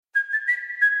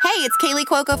Hey, it's Kaylee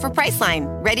Cuoco for Priceline.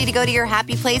 Ready to go to your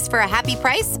happy place for a happy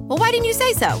price? Well, why didn't you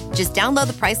say so? Just download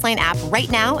the Priceline app right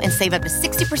now and save up to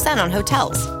 60% on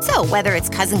hotels. So whether it's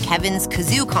Cousin Kevin's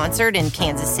Kazoo Concert in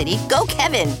Kansas City, go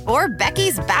Kevin, or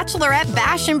Becky's Bachelorette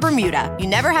Bash in Bermuda, you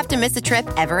never have to miss a trip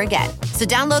ever again. So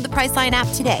download the Priceline app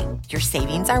today. Your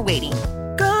savings are waiting.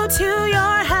 Go to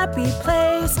your happy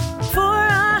place for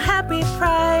a happy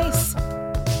price.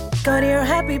 Go to your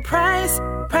happy price,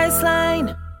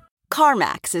 Priceline.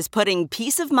 CarMax is putting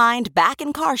peace of mind back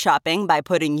in car shopping by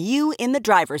putting you in the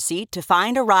driver's seat to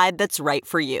find a ride that's right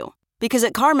for you. Because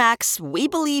at CarMax, we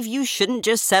believe you shouldn't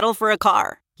just settle for a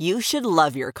car. You should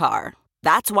love your car.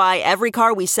 That's why every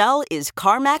car we sell is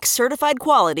CarMax certified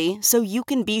quality, so you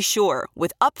can be sure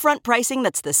with upfront pricing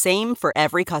that's the same for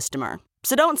every customer.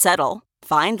 So don't settle.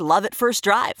 Find love at first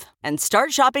drive and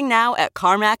start shopping now at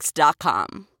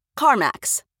CarMax.com.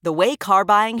 CarMax, the way car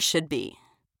buying should be.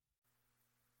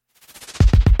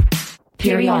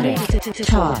 Periodic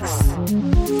Talks.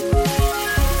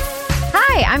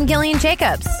 Hi, I'm Gillian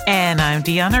Jacobs. And I'm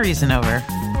Deanna Reasonover.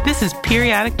 This is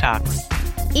Periodic Talks.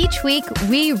 Each week,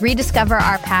 we rediscover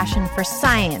our passion for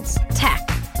science, tech,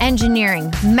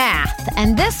 engineering, math,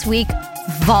 and this week,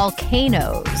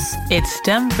 volcanoes. It's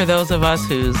STEM for those of us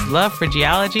whose love for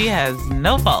geology has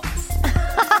no faults.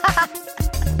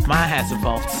 Mine has some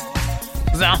faults,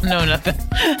 because I don't know nothing.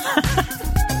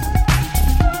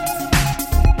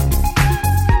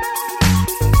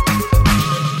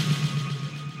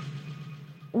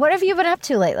 What have you been up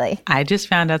to lately? I just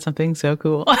found out something so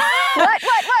cool. What?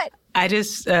 I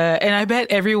just, and I bet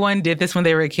everyone did this when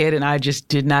they were a kid, and I just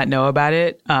did not know about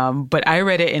it. But I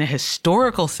read it in a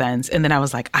historical sense, and then I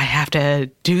was like, I have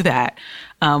to do that,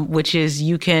 which is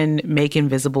you can make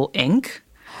invisible ink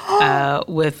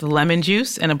with lemon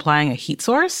juice and applying a heat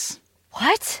source.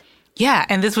 What? Yeah,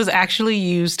 and this was actually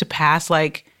used to pass,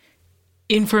 like,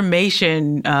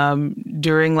 information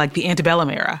during, like, the antebellum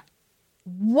era.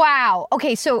 Wow.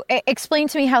 Okay, so explain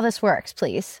to me how this works,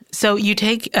 please. So you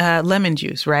take lemon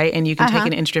juice, right? And you can take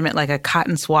an instrument like a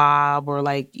cotton swab or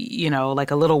like, you know,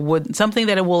 like a little wood, something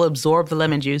that it will absorb the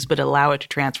lemon juice but allow it to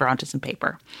transfer onto some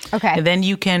paper. Okay. And then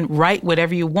you can write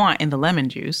whatever you want in the lemon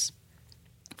juice,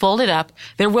 fold it up.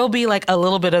 There will be like a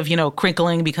little bit of, you know,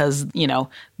 crinkling because, you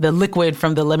know, the liquid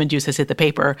from the lemon juice has hit the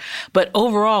paper. But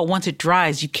overall, once it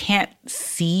dries, you can't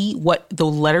see what the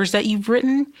letters that you've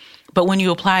written. But when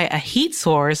you apply a heat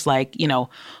source, like, you know,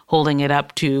 holding it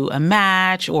up to a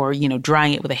match or, you know,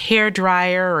 drying it with a hair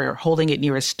dryer or holding it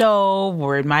near a stove,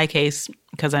 or in my case,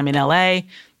 because I'm in LA,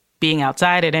 being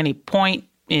outside at any point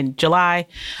in July,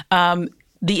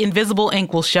 the invisible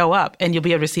ink will show up and you'll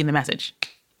be able to see the message.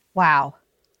 Wow.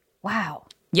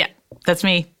 Yeah, that's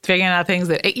me figuring out things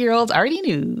that 8-year-olds already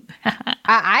knew.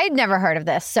 I'd never heard of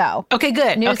this, so. Okay,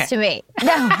 good. News to me.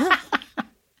 No.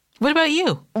 What about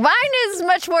you? Mine is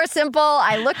much more simple.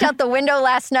 I looked out the window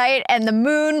last night and the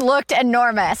moon looked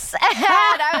enormous. And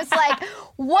I was like,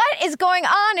 what is going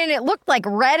on? And it looked like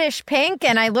reddish pink.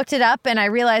 And I looked it up and I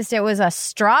realized it was a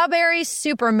strawberry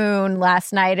supermoon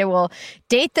last night. It will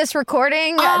date this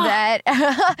recording that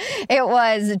it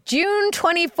was June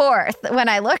 24th when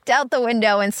I looked out the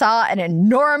window and saw an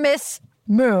enormous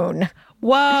moon.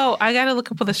 Whoa, I got to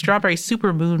look up what the strawberry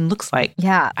supermoon looks like.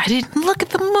 Yeah. I didn't look at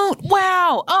the moon.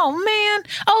 Wow. Oh, man.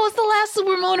 Oh, it's the last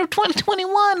supermoon of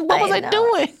 2021. What was I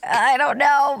doing? I don't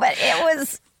know, but it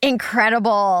was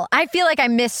incredible. I feel like I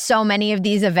missed so many of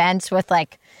these events with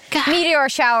like meteor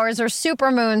showers or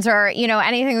supermoons or, you know,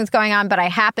 anything that's going on, but I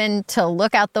happened to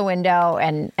look out the window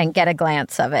and get a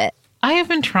glance of it. I have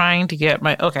been trying to get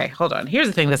okay, hold on. Here's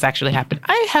the thing that's actually happened.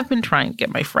 I have been trying to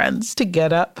get my friends to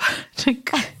get up to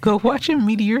go watch a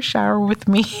meteor shower with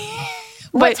me.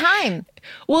 What time?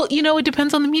 Well, you know, it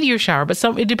depends on the meteor shower, but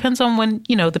it depends on when,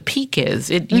 you know, the peak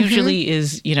is. It usually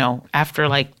is, you know, after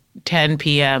like 10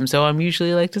 p.m. So I'm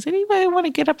usually like, does anybody want to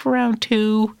get up around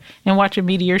 2 and watch a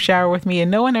meteor shower with me?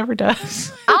 And no one ever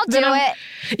does. I'll do it.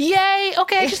 Yay.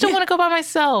 Okay. I just don't want to go by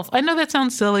myself. I know that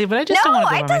sounds silly, but I just don't want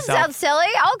to go by myself. No, it doesn't sound silly.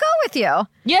 I'll go with you.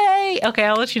 Yay. Okay.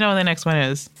 I'll let you know when the next one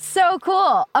is. So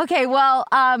cool. Okay. Well,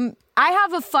 I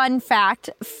have a fun fact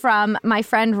from my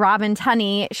friend Robin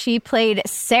Tunney. She played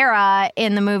Sarah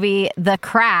in the movie The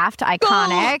Craft.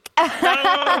 Iconic.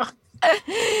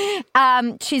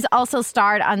 She's also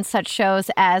starred on such shows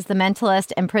as The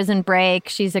Mentalist and Prison Break.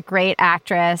 She's a great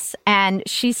actress, and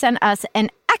she sent us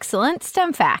an excellent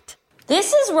STEM fact.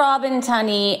 This is Robin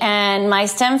Tunney, and my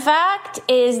STEM fact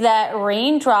is that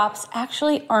raindrops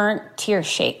actually aren't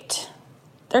tear-shaped.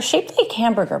 They're shaped like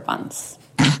hamburger buns.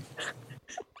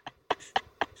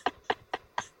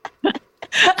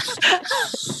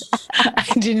 I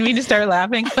didn't mean to start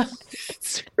laughing.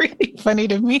 It's really funny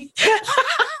to me.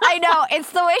 I know.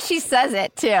 It's the way she says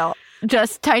it, too.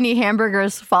 Just tiny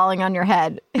hamburgers falling on your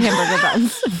head. Hamburger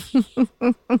buns.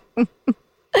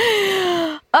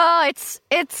 Oh,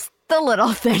 it's the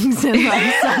little things in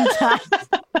life sometimes.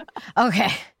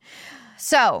 Okay.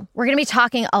 So we're going to be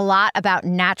talking a lot about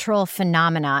natural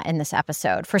phenomena in this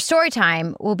episode. For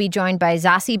Storytime, we'll be joined by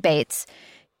Zazie Beetz.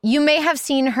 You may have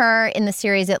seen her in the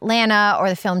series Atlanta or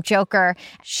the film Joker.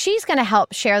 She's going to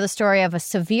help share the story of a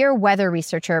severe weather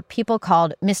researcher people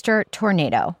called Mr.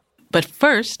 Tornado. But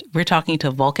first, we're talking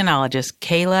to volcanologist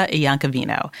Kayla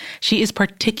Iancavino. She is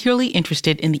particularly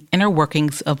interested in the inner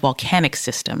workings of volcanic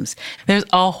systems. There's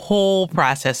a whole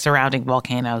process surrounding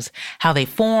volcanoes, how they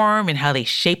form and how they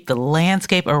shape the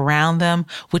landscape around them,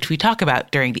 which we talk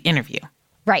about during the interview.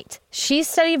 Right. She's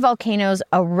studied volcanoes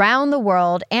around the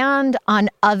world and on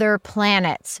other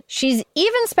planets. She's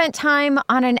even spent time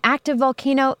on an active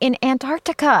volcano in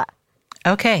Antarctica.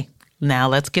 Okay, now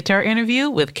let's get to our interview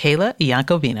with Kayla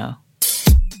Iancavino.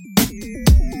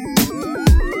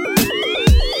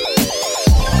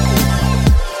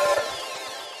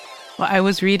 Well, I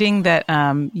was reading that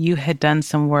you had done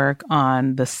some work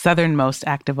on the southernmost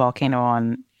active volcano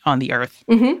on the Earth,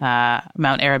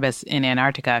 Mount Erebus in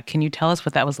Antarctica. Can you tell us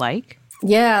what that was like?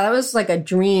 Yeah, that was like a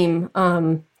dream.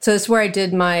 So this is where I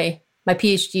did my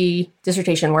PhD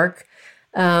dissertation work.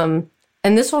 And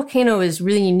this volcano is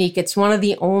really unique. It's one of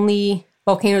the only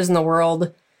volcanoes in the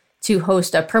world to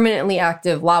host a permanently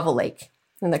active lava lake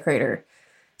in the crater.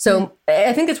 So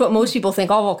I think it's what most people think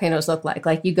all volcanoes look like.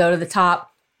 Like you go to the top,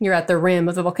 you're at the rim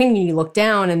of the volcano, you look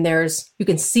down and you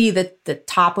can see the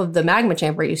top of the magma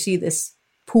chamber. You see this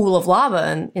pool of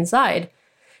lava inside.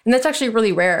 And that's actually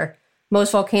really rare.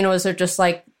 Most volcanoes are just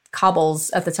like cobbles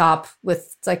at the top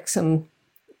with like some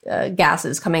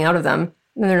gases coming out of them.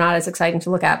 And they're not as exciting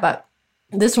to look at. But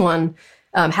this one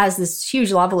has this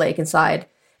huge lava lake inside.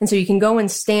 And so you can go and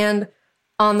stand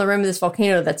on the rim of this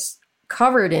volcano that's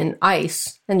covered in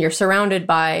ice. And you're surrounded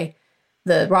by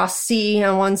the Ross Sea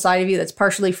on one side of you that's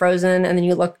partially frozen. And then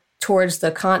you look towards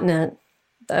the continent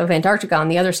of Antarctica on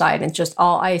the other side, and it's just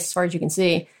all ice as far as you can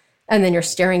see. And then you're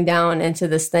staring down into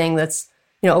this thing that's,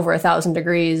 over 1,000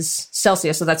 degrees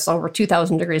Celsius. So that's over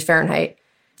 2,000 degrees Fahrenheit,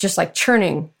 just like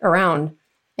churning around.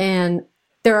 And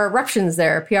there are eruptions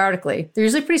there periodically. They're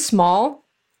usually pretty small.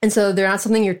 And so they're not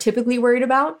something you're typically worried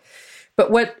about.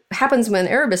 But what happens when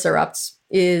Erebus erupts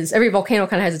is every volcano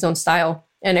kind of has its own style.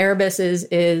 And Erebus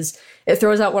is it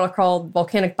throws out what are called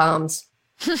volcanic bombs.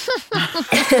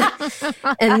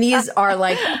 And these are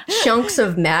like chunks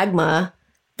of magma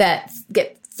that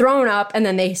get thrown up and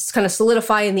then they kind of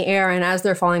solidify in the air and as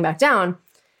they're falling back down.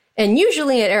 And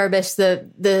usually at Erebus,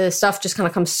 the stuff just kind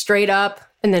of comes straight up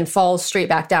and then falls straight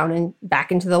back down and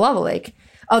back into the lava lake.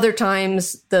 Other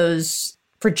times, those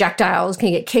projectiles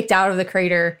can get kicked out of the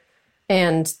crater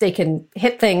and they can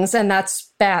hit things, and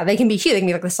that's bad. They can be huge. They can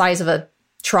be like the size of a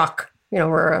truck,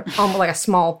 or almost like a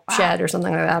small shed or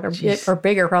something like that, or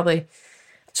bigger probably.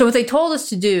 So what they told us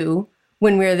to do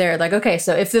when we were there, like, okay,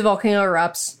 so if the volcano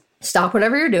erupts, stop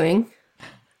whatever you're doing,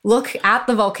 look at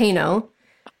the volcano,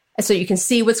 and so you can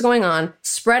see what's going on,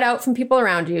 spread out from people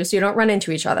around you so you don't run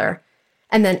into each other.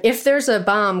 And then if there's a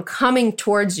bomb coming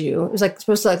towards you, it was like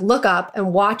supposed to like look up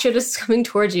and watch it as it's coming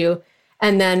towards you,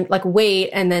 and then like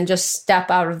wait and then just step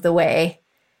out of the way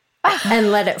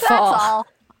and let it fall.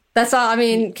 That's all. I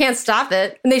mean, can't stop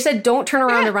it. And they said don't turn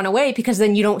around and run away because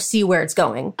then you don't see where it's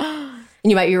going. And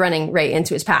you might be running right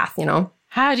into his path,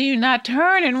 How do you not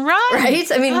turn and run?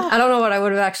 Right? I mean, I don't know what I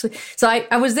would have actually... So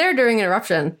I was there during an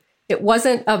eruption. It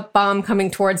wasn't a bomb coming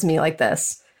towards me like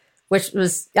this, which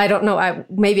was, I don't know,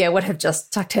 maybe I would have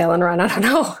just tucked tail and run. I don't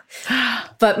know.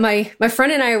 But my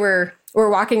friend and I were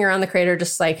walking around the crater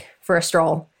just like for a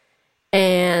stroll.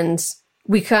 And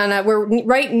we're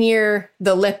right near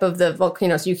the lip of the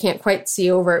volcano, so you can't quite see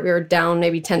over it. We were down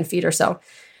maybe 10 feet or so.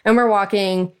 And we're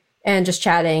walking and just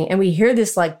chatting, and we hear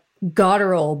this like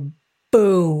guttural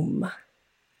boom.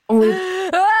 And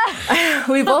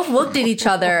we both looked at each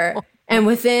other, and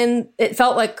it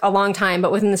felt like a long time,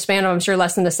 but within the span of, I'm sure,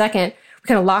 less than a second, we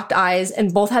kind of locked eyes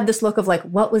and both had this look of like,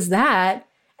 what was that?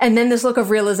 And then this look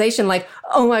of realization, like,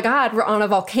 oh my God, we're on a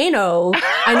volcano.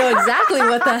 I know exactly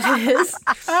what that is.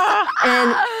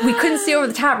 And we couldn't see over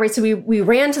the top, right? So we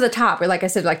ran to the top. We're, like I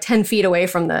said, like 10 feet away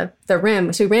from the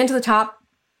rim. So we ran to the top,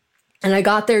 and I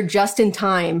got there just in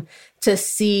time to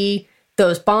see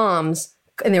those bombs,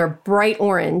 and they were bright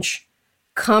orange,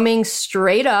 coming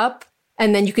straight up.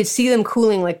 And then you could see them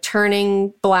cooling, like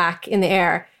turning black in the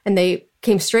air. And they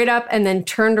came straight up and then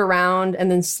turned around, and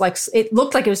then like it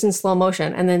looked like it was in slow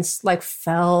motion, and then like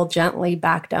fell gently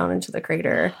back down into the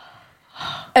crater.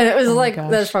 And it was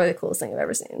that's probably the coolest thing I've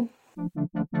ever seen.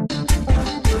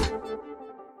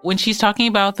 When she's talking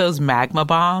about those magma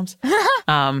bombs,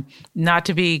 not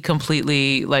to be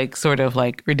completely sort of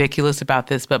ridiculous about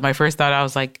this, but my first thought, I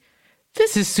was like,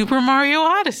 this is Super Mario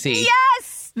Odyssey.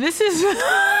 Yes! This is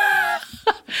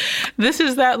this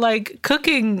is that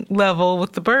cooking level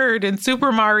with the bird in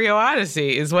Super Mario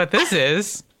Odyssey is what this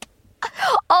is.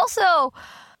 Also,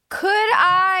 could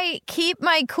I keep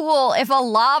my cool if a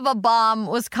lava bomb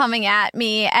was coming at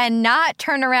me and not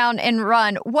turn around and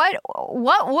run? What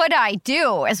would I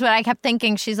do is what I kept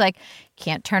thinking. She's like,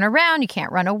 can't turn around. You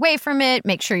can't run away from it.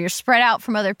 Make sure you're spread out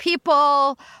from other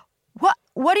people.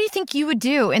 What do you think you would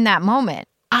do in that moment?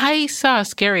 I saw a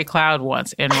scary cloud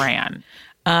once and ran.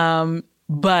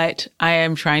 But I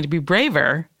am trying to be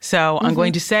braver. So I'm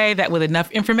going to say that with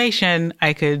enough information,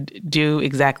 I could do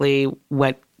exactly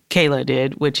what Kayla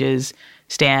did, which is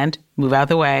stand, move out of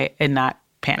the way, and not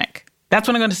panic. That's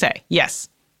what I'm going to say. Yes.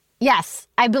 Yes,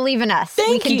 I believe in us.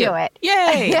 Thank we can you. do it.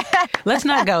 Yay. Let's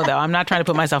not go, though. I'm not trying to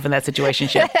put myself in that situation,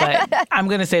 but I'm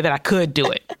going to say that I could do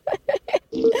it.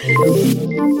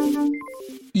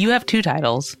 You have 2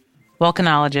 titles,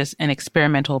 volcanologist and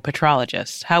experimental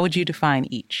petrologist. How would you define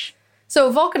each?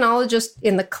 So volcanologist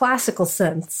in the classical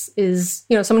sense is,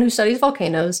 someone who studies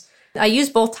volcanoes. I use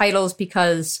both titles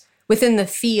because within the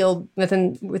field,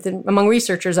 among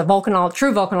researchers, true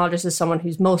volcanologist is someone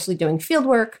who's mostly doing field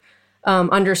work,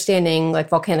 understanding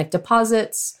volcanic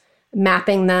deposits,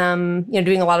 mapping them,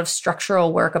 doing a lot of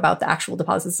structural work about the actual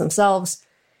deposits themselves.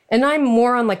 And I'm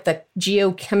more on the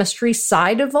geochemistry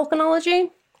side of volcanology,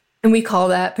 and we call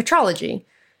that petrology.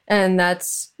 And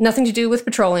that's nothing to do with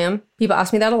petroleum. People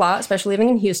ask me that a lot, especially living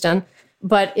in Houston.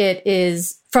 But it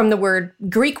is from the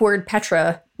Greek word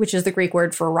petra, which is the Greek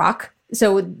word for rock.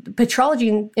 So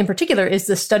petrology in particular is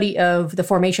the study of the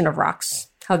formation of rocks,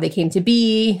 how they came to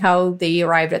be, how they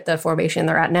arrived at the formation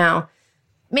they're at now.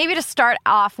 Maybe to start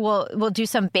off, we'll do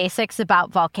some basics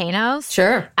about volcanoes.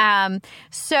 Sure.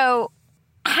 So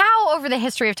how, over the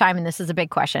history of time, and this is a big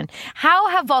question, how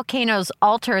have volcanoes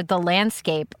altered the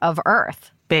landscape of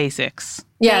Earth? Basics.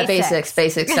 Yeah, basic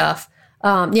stuff.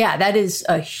 That is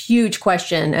a huge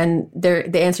question, and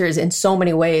the answer is in so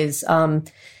many ways.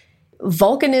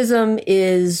 Volcanism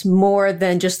is more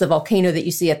than just the volcano that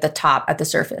you see at the top, at the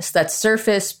surface. That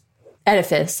surface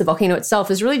edifice, the volcano itself,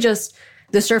 is really just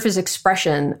the surface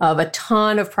expression of a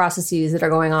ton of processes that are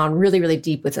going on really, really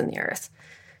deep within the Earth.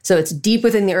 So it's deep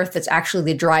within the Earth that's actually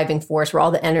the driving force where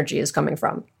all the energy is coming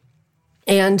from.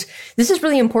 And this is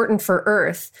really important for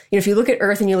Earth. If you look at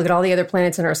Earth and you look at all the other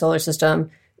planets in our solar system,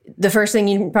 the first thing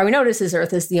you probably notice is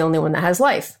Earth is the only one that has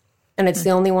life. And it's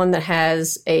the only one that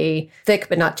has a thick,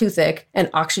 but not too thick, and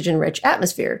oxygen-rich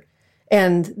atmosphere.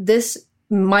 And this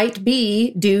might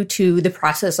be due to the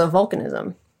process of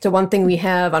volcanism. So one thing we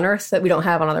have on Earth that we don't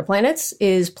have on other planets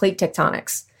is plate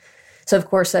tectonics. So of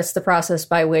course, that's the process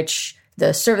by which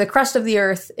the crust of the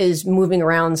Earth is moving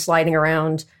around, sliding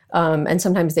around, and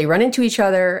sometimes they run into each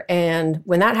other. And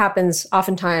when that happens,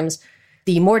 oftentimes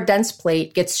the more dense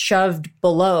plate gets shoved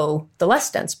below the less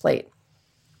dense plate.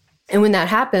 And when that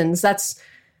happens, that's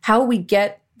how we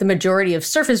get the majority of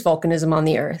surface volcanism on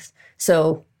the Earth.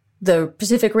 So the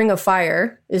Pacific Ring of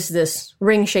Fire is this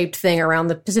ring-shaped thing around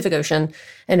the Pacific Ocean,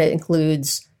 and it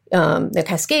includes the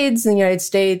Cascades in the United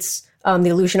States, the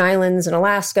Aleutian Islands in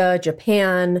Alaska,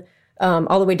 Japan,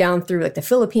 all the way down through the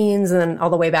Philippines, and then all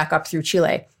the way back up through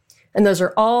Chile. And those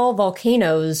are all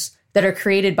volcanoes that are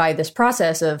created by this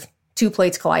process of 2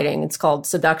 plates colliding. It's called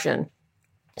subduction.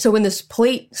 So when this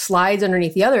plate slides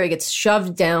underneath the other, it gets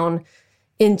shoved down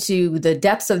into the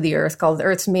depths of the Earth, called the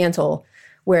Earth's mantle,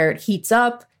 where it heats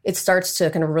up. It starts to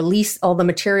kind of release all the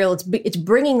material. It's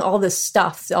bringing all this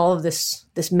stuff, all of this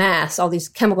mass, all these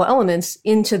chemical elements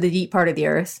into the deep part of the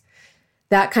Earth.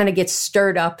 That kind of gets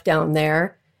stirred up down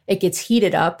there. It gets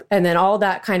heated up, and then all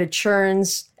that kind of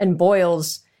churns and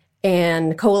boils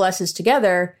and coalesces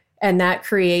together, and that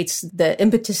creates the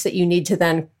impetus that you need to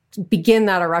then begin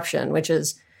that eruption, which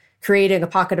is creating a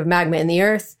pocket of magma in the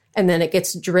Earth, and then it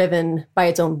gets driven by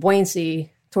its own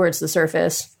buoyancy towards the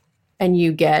surface, and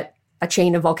you get a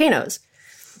chain of volcanoes.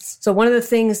 So one of the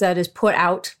things that is put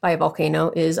out by a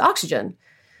volcano is oxygen.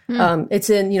 It's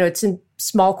in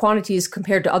small quantities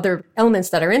compared to other elements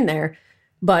that are in there,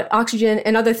 but oxygen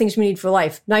and other things we need for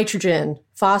life, nitrogen,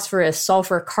 phosphorus,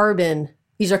 sulfur, carbon,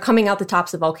 these are coming out the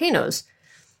tops of volcanoes.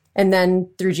 And then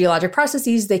through geologic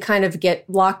processes, they kind of get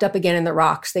locked up again in the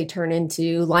rocks. They turn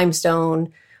into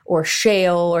limestone or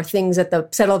shale or things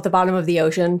that settle at the bottom of the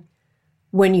ocean.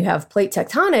 When you have plate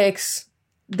tectonics,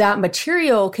 that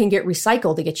material can get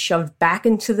recycled. It gets shoved back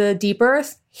into the deep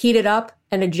Earth, heated up,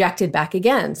 and ejected back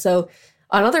again. So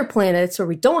on other planets where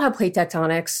we don't have plate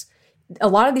tectonics, a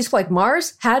lot of these, like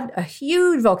Mars, had a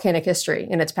huge volcanic history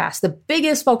in its past. The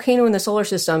biggest volcano in the solar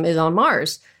system is on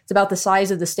Mars. It's about the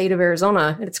size of the state of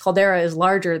Arizona, and its caldera is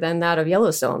larger than that of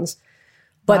Yellowstone's.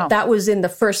 But that was in the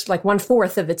first, like,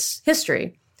 1/4 of its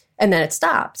history, and then it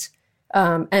stopped.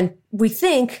 And we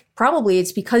think probably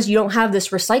it's because you don't have this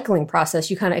recycling process.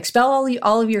 You kind of expel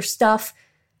all of your stuff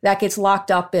that gets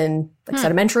locked up in like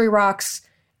sedimentary rocks,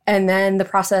 and then the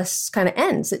process kind of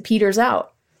ends. It peters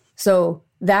out. So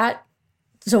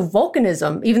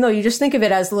volcanism, even though you just think of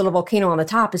it as the little volcano on the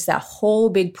top, is that whole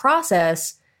big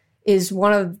process is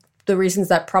one of the reasons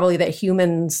that probably that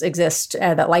humans exist,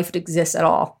 that life exists at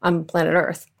all on planet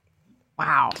Earth.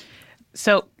 Wow.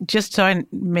 So just so I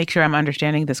make sure I'm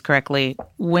understanding this correctly,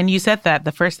 when you said that,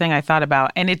 the first thing I thought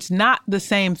about, and it's not the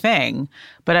same thing,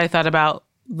 but I thought about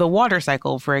the water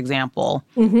cycle, for example,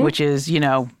 which is,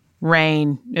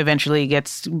 rain eventually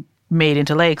gets made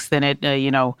into lakes, then it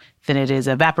is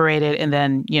evaporated, and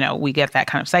then, we get that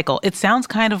kind of cycle. It sounds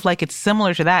kind of like it's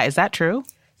similar to that. Is that true?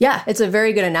 Yeah, it's a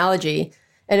very good analogy.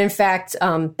 And in fact,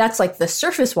 that's like the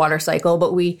surface water cycle,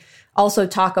 but we also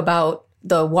talk about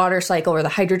the water cycle or the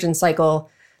hydrogen cycle.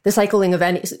 The cycling of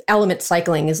element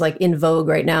cycling is like in vogue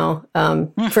right now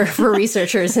for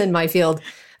researchers in my field.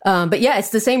 But yeah,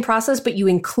 it's the same process, but you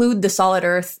include the solid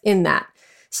Earth in that.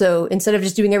 So instead of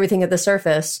just doing everything at the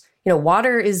surface,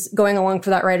 water is going along for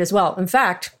that ride as well. In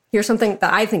fact, here's something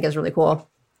that I think is really cool.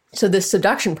 So this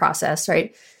subduction process,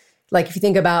 right? Like if you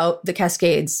think about the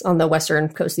Cascades on the western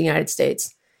coast of the United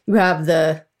States, you have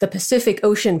the Pacific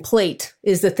Ocean plate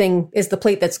is the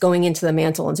plate that's going into the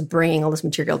mantle and it's bringing all this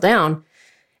material down.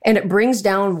 And it brings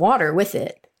down water with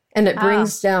it. And it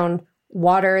brings down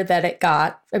water that it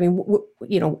got. I mean,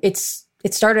 it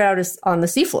started out as on the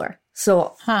seafloor.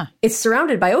 So it's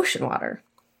surrounded by ocean water.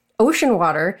 Ocean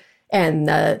water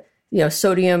and,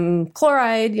 sodium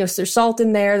chloride, there's salt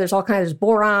in there. There's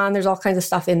boron. There's all kinds of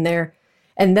stuff in there.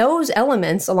 And those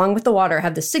elements, along with the water,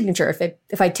 have the signature.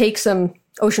 If I take some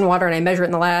ocean water and I measure it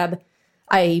in the lab,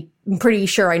 I'm pretty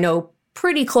sure I know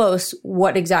pretty close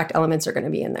what exact elements are going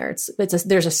to be in there.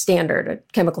 There's a standard, a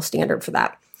chemical standard for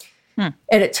that. And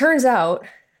it turns out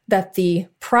that the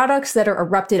products that are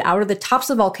erupted out of the tops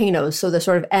of volcanoes, so the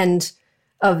sort of end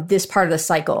of this part of the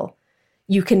cycle,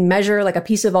 you can measure like a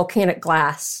piece of volcanic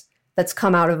glass that's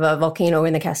come out of a volcano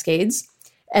in the Cascades.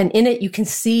 And in it, you can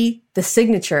see the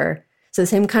signature. So the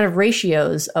same kind of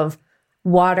ratios of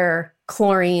water,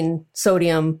 chlorine,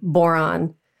 sodium,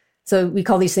 boron. So we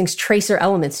call these things tracer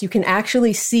elements. You can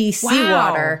actually see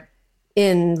seawater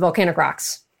in volcanic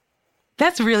rocks.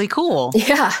 That's really cool.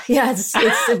 Yeah,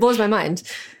 it blows my mind.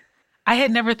 I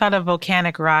had never thought of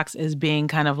volcanic rocks as being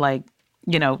kind of like,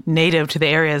 native to the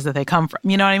areas that they come from.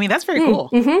 You know what I mean? That's very cool.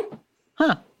 Mm-hmm.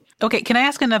 Huh. Okay, can I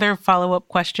ask another follow-up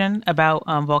question about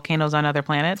volcanoes on other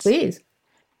planets? Please.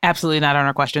 Absolutely not on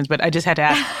our questions, but I just had to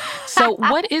ask. So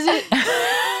what is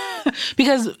it?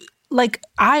 Because like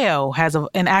Io has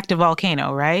an active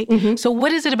volcano, right? Mm-hmm. So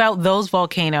what is it about those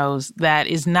volcanoes that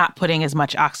is not putting as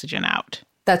much oxygen out?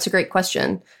 That's a great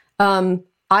question.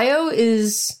 Io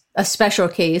is a special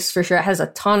case for sure. It has a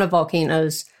ton of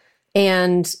volcanoes,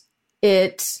 and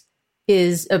it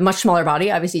is a much smaller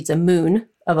body. Obviously, it's a moon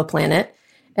of a planet.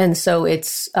 And so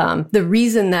it's the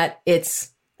reason that it's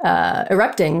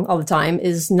erupting all the time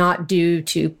is not due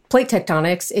to plate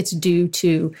tectonics. It's due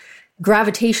to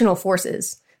gravitational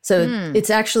forces. So it's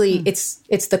actually, it's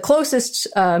the closest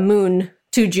moon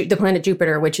to the planet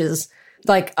Jupiter, which is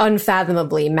like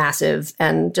unfathomably massive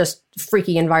and just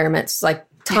freaky environments, like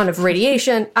ton of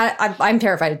radiation. I'm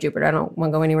terrified of Jupiter. I don't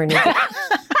want to go anywhere near it.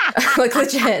 Like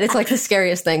legit, it's like the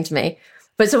scariest thing to me.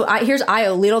 But so here's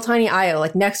Io, little tiny Io,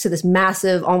 like next to this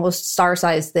massive, almost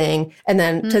star-sized thing, and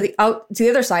then to the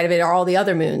other side of it are all the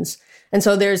other moons. And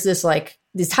so there's this like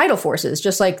these tidal forces,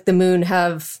 just like the moon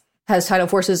has tidal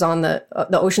forces on the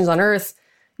oceans on Earth.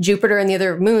 Jupiter and the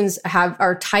other moons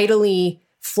are tidally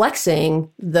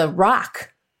flexing the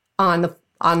rock on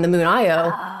the moon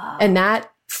Io, and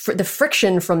that the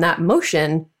friction from that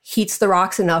motion heats the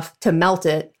rocks enough to melt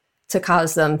it to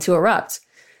cause them to erupt.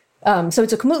 So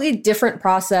it's a completely different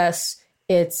process.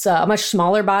 It's a much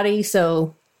smaller body.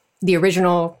 So the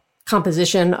original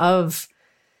composition of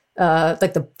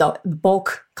like the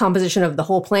bulk composition of the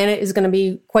whole planet is going to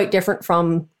be quite different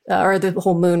from, or the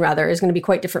whole moon rather, is going to be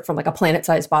quite different from like a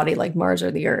planet-sized body like Mars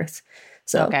or the Earth.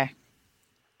 So okay.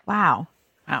 Wow.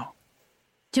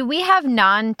 Do we have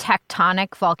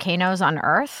non-tectonic volcanoes on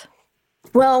Earth?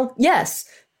 Well, yes.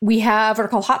 We have what are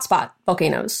called hotspot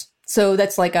volcanoes. So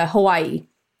that's like a Hawaii.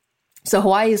 So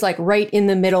Hawaii is like right in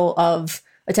the middle of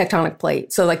a tectonic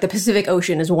plate. So like the Pacific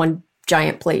Ocean is one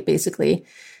giant plate, basically.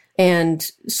 And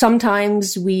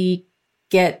sometimes we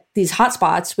get these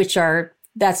hotspots,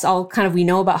 that's all kind of we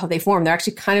know about how they form. They're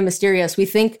actually kind of mysterious. We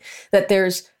think that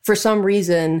there's, for some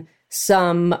reason,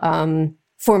 some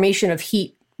formation of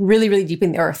heat really, really deep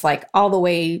in the earth, like all the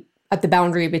way at the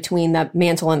boundary between the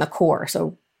mantle and the core.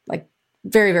 So like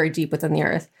very, very deep within the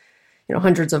earth,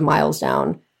 hundreds of miles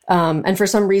down. And for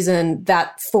some reason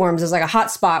that forms as like a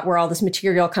hot spot where all this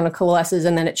material kind of coalesces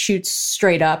and then it shoots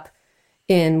straight up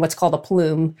in what's called a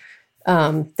plume.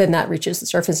 Then that reaches the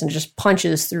surface and just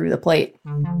punches through the plate.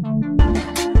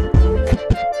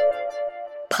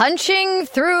 Punching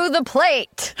through the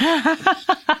plate.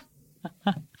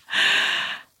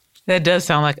 That does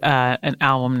sound like an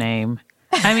album name.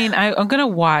 I mean, I'm going to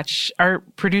watch. Our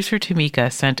producer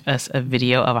Tamika sent us a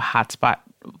video of a hotspot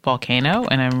volcano,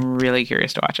 and I'm really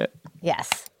curious to watch it.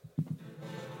 Yes.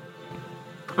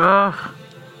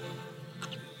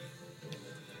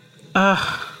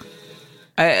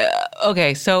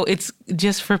 Okay, so it's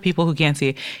just for people who can't see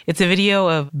it. It's a video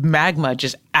of magma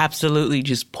just absolutely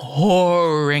just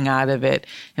pouring out of it.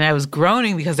 And I was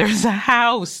groaning because there was a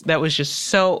house that was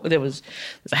just there's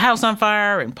a house on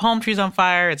fire and palm trees on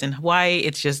fire. It's in Hawaii.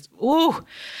 It's just,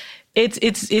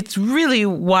 it's really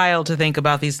wild to think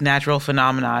about these natural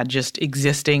phenomena just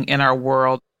existing in our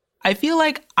world. I feel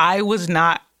like I was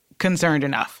not concerned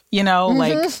enough,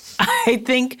 like I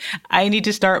think I need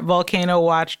to start Volcano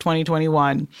Watch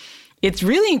 2021. It's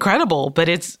really incredible, but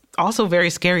it's also very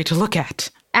scary to look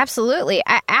at. Absolutely.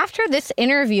 After this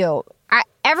interview,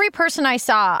 every person I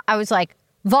saw, I was like,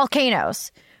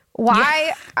 volcanoes.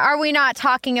 Why are we not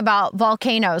talking about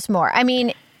volcanoes more? I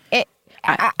mean,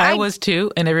 I was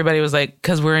too, and everybody was like,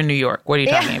 because we're in New York. What are you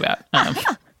talking about?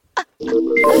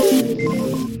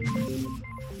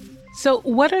 So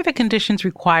what are the conditions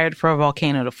required for a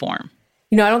volcano to form?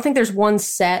 I don't think there's one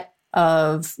set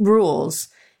of rules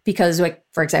because, like,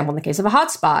 for example, in the case of a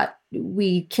hotspot,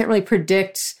 we can't really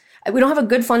predict. We don't have a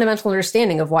good fundamental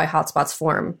understanding of why hotspots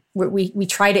form. We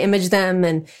try to image them,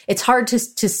 and it's hard to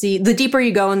see. The deeper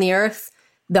you go in the earth,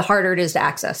 the harder it is to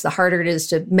access, the harder it is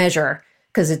to measure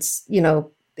because it's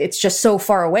just so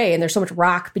far away, and there's so much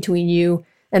rock between you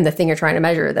and the thing you're trying to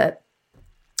measure that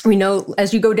we know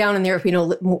as you go down in the earth, we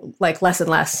know like less and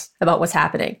less about what's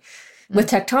happening. Mm-hmm. With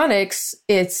tectonics,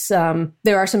 it's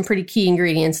there are some pretty key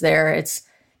ingredients there. It's,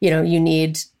 you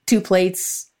need two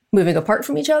plates moving apart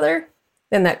from each other,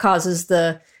 and that causes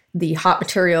the hot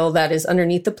material that is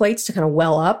underneath the plates to kind of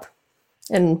well up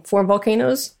and form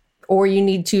volcanoes. Or you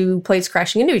need two plates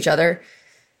crashing into each other,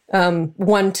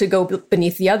 one to go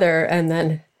beneath the other, and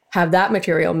then have that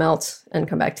material melt and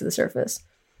come back to the surface.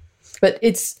 But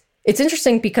it's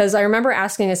interesting because I remember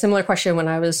asking a similar question when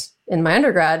I was in my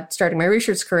undergrad, starting my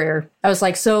research career. I was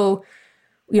like, so,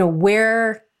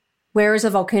 where is a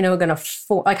volcano going to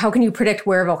form? Like, how can you predict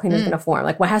where a volcano is going to form?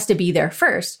 Like, what has to be there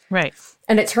first? Right.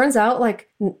 And it turns out like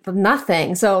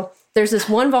nothing. So there's this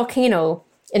one volcano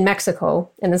in Mexico,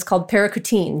 and it's called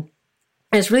Paricutin.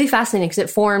 And it's really fascinating because it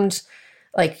formed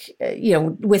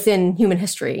within human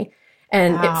history.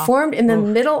 And It formed in the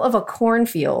middle of a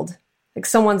cornfield, like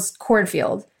someone's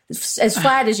cornfield. As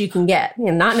flat as you can get,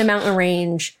 not in a mountain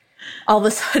range. All of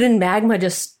a sudden,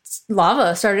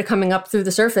 lava started coming up through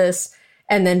the surface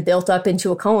and then built up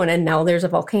into a cone, and now there's a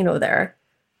volcano there.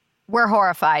 We're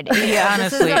horrified. Yeah,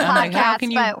 honestly, this is a I'm like, how podcast,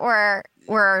 can you? but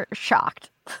we're shocked.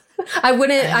 I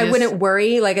wouldn't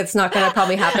worry. Like, it's not going to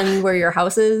probably happen where your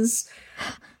house is.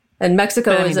 And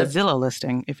Mexico is a Zillow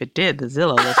listing. If it did, the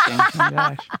Zillow listing. Oh my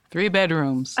gosh, 3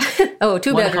 bedrooms. Oh,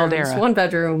 2 bedrooms, 1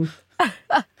 bedroom.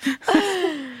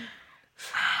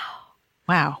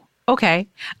 Wow. Okay.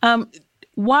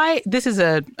 Why? This is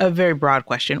a very broad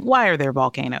question. Why are there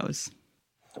volcanoes?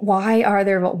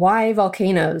 Why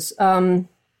volcanoes?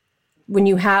 When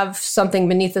you have something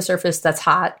beneath the surface that's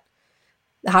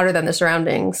hotter than the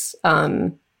surroundings,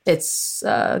 it's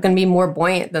going to be more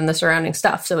buoyant than the surrounding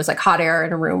stuff. So it's like hot air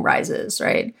in a room rises,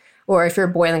 right? Or if you're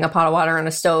boiling a pot of water on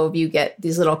a stove, you get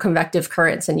these little convective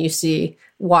currents and you see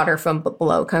water from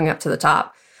below coming up to the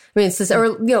top. I mean, it's this,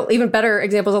 or even better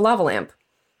examples, a lava lamp.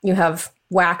 You have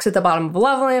wax at the bottom of a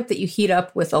lava lamp that you heat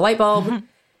up with a light bulb,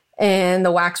 and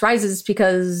the wax rises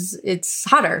because it's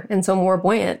hotter and so more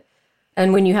buoyant.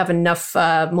 And when you have enough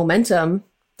momentum,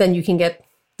 then you can get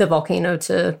the volcano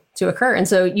to occur. And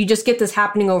so you just get this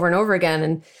happening over and over again.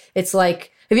 And it's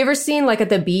like, have you ever seen like at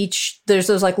the beach, there's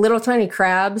those like little tiny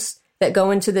crabs that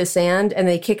go into the sand and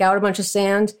they kick out a bunch of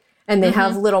sand and they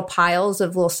have little piles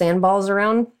of little sandballs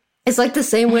around? It's like the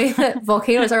same way that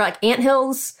volcanoes are like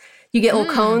anthills. You get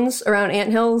little cones around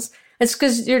anthills. It's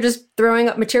because you're just throwing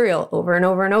up material over and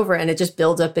over and over, and it just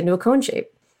builds up into a cone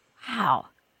shape. Wow.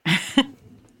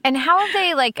 And how have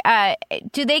they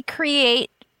do they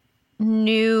create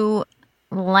new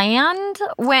land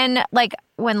when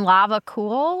lava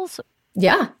cools?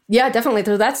 Yeah, definitely.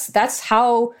 So that's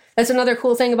another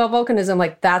cool thing about volcanism.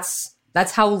 Like that's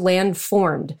how land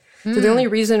formed. So the only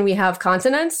reason we have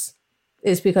continents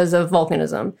is because of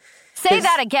volcanism. Say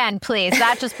that again, please.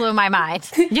 That just blew my mind.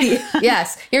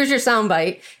 Yes. Here's your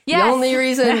soundbite. Yes. The only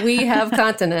reason we have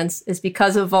continents is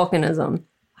because of volcanism.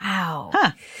 Wow.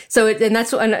 Huh. So, and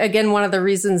that's, again, one of the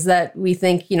reasons that we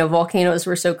think, volcanoes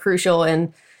were so crucial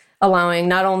in allowing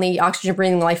not only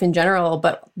oxygen-breathing life in general,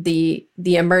 but the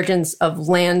emergence of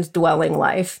land-dwelling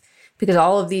life. Because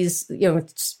all of these,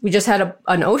 we just had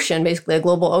an ocean, basically a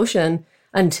global ocean,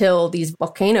 until these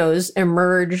volcanoes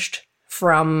emerged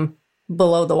from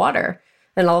below the water.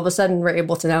 And all of a sudden, we're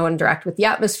able to now interact with the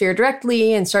atmosphere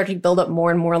directly and start to build up more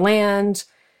and more land.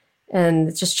 And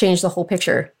it just changed the whole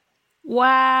picture.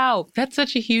 Wow. That's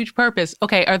such a huge purpose.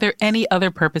 Okay. Are there any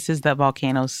other purposes that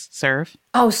volcanoes serve?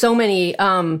 Oh, so many.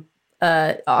 On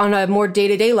a more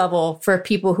day-to-day level for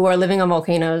people who are living on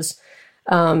volcanoes,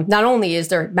 not only is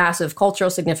there massive cultural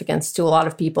significance to a lot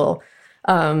of people,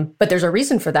 but there's a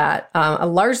reason for that.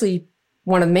 Largely,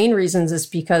 one of the main reasons is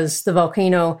because the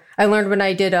volcano, I learned when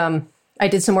I did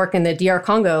some work in the DR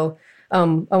Congo,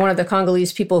 one of the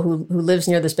Congolese people who lives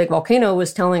near this big volcano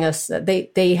was telling us that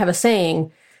they have a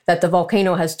saying that the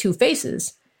volcano has two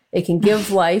faces. It can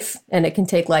give life and it can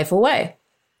take life away.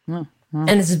 And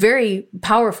it's a very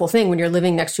powerful thing when you're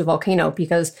living next to a volcano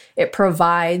because it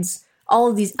provides all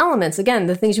of these elements. Again,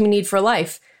 the things we need for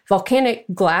life. Volcanic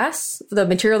glass, the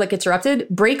material that gets erupted,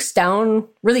 breaks down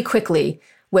really quickly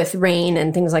with rain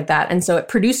and things like that. And so it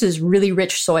produces really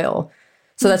rich soil.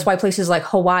 So that's why places like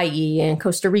Hawaii and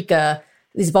Costa Rica,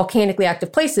 these volcanically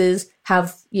active places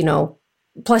have,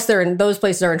 plus those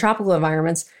places are in tropical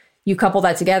environments. You couple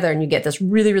that together and you get this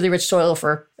really, really rich soil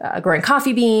for growing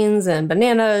coffee beans and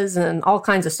bananas and all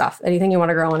kinds of stuff. Anything you want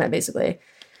to grow in it, basically.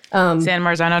 San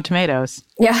Marzano tomatoes.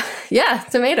 Yeah,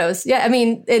 tomatoes. Yeah, I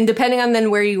mean, and depending on then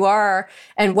where you are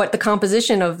and what the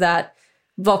composition of that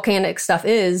volcanic stuff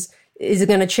is it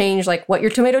going to change like what your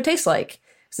tomato tastes like?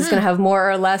 So it's going to have more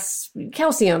or less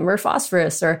calcium or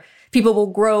phosphorus, or people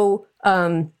will grow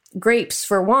grapes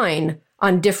for wine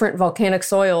on different volcanic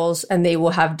soils and they will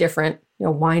have different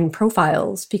wine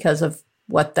profiles because of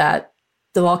what the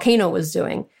volcano was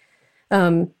doing.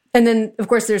 And then, of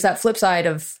course, there's that flip side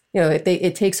of,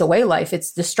 it takes away life.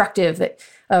 It's destructive.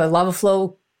 Lava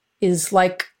flow is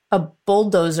like a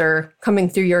bulldozer coming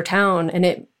through your town,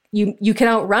 and you can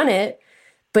outrun it,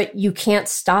 but you can't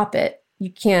stop it. You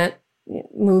can't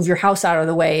move your house out of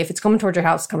the way. If it's coming towards your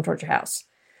house, come towards your house.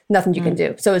 Nothing you can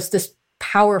do. So it's this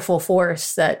powerful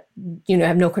force that,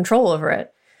 have no control over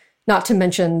it. Not to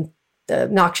mention the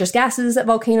noxious gases that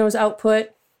volcanoes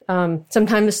output.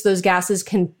 Sometimes those gases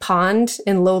can pond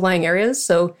in low-lying areas.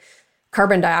 So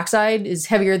carbon dioxide is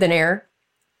heavier than air.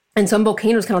 And some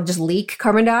volcanoes kind of just leak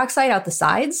carbon dioxide out the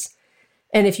sides.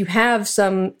 And if you have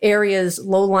some areas,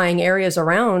 low-lying areas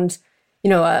around,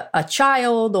 a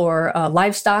child or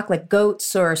livestock like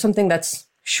goats or something that's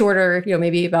shorter,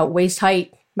 maybe about waist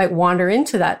height, might wander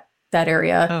into that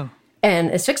area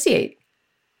and asphyxiate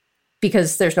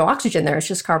because there's no oxygen there. It's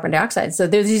just carbon dioxide. So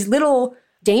there's these little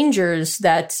dangers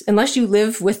that unless you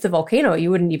live with the volcano,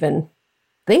 you wouldn't even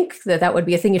think that would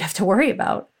be a thing you'd have to worry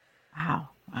about. Wow.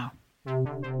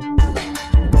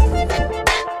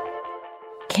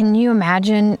 Can you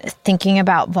imagine thinking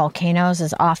about volcanoes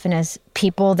as often as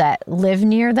people that live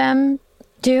near them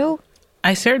do?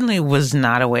 I certainly was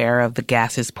not aware of the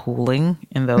gases pooling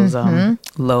in those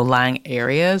low-lying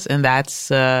areas, and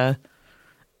that's a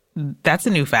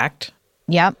new fact.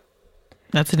 Yep.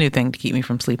 That's a new thing to keep me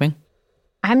from sleeping.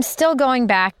 I'm still going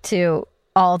back to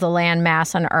all the land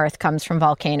mass on Earth comes from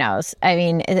volcanoes. I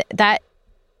mean,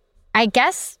 I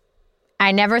guess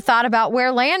I never thought about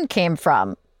where land came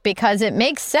from because it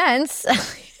makes sense.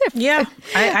 Yeah,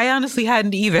 I honestly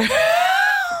hadn't either.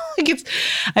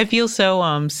 I feel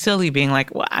so silly being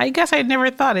like, well, I guess I'd never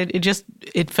thought it.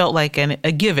 It felt like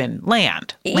a given.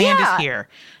 Land is here.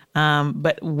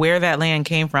 But where that land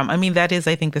came from, I mean, that is,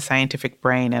 I think, the scientific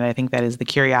brain. And I think that is the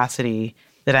curiosity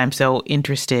that I'm so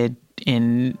interested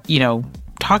in,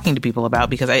 talking to people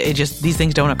about, because these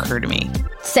things don't occur to me.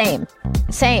 Same.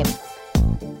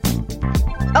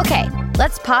 Okay,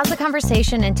 let's pause the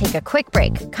conversation and take a quick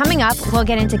break. Coming up, we'll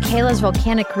get into Kayla's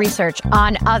volcanic research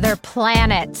on other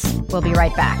planets. We'll be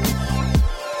right back.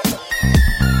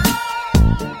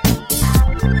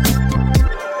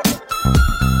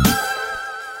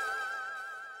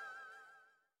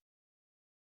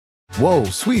 Whoa,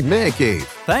 sweet man cave.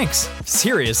 Thanks.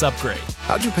 Serious upgrade.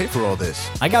 How'd you pay for all this?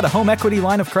 I got a home equity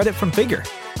line of credit from Figure.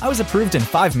 I was approved in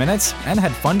 5 minutes and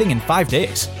had funding in 5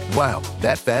 days. Wow,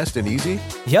 that fast and easy?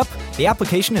 Yep, the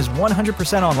application is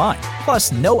 100% online,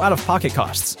 plus no out-of-pocket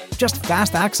costs. Just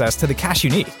fast access to the cash you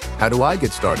need. How do I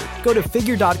get started? Go to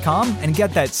Figure.com and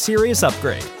get that serious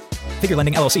upgrade. Figure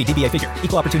Lending LLC, DBA Figure,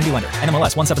 Equal Opportunity Lender,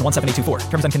 NMLS 1717824.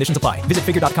 Terms and conditions apply. Visit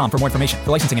Figure.com for more information. For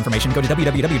licensing information, go to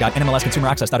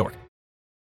www.nmlsconsumeraccess.org.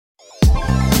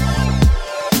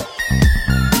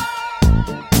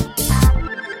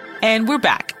 And we're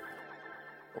back.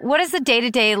 What is the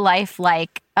day-to-day life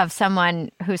like of someone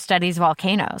who studies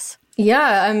volcanoes?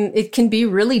 Yeah, it can be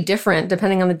really different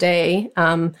depending on the day.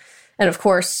 And of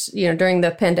course, during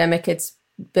the pandemic, it's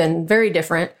been very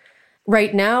different.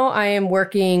 Right now, I am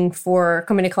working for a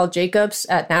company called Jacobs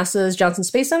at NASA's Johnson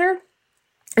Space Center.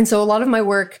 And so a lot of my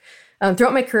work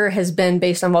throughout my career has been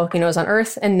based on volcanoes on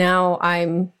Earth. And now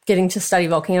I'm getting to study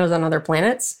volcanoes on other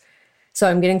planets. So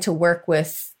I'm getting to work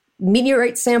with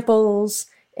meteorite samples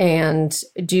and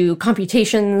do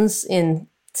computations in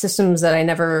systems that I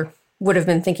never would have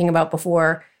been thinking about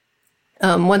before.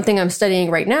 One thing I'm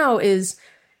studying right now is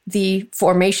the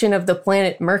formation of the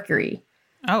planet Mercury.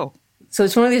 Oh. So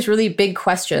it's one of these really big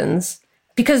questions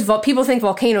because people think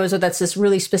volcanoes are that's this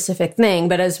really specific thing.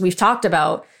 But as we've talked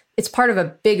about, it's part of a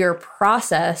bigger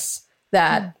process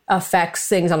that affects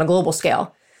things on a global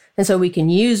scale. And so we can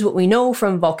use what we know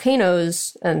from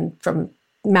volcanoes and from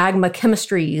magma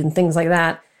chemistry and things like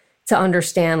that to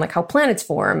understand like how planets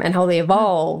form and how they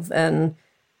evolve. And,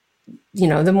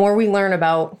 the more we learn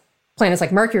about planets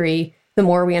like Mercury, the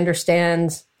more we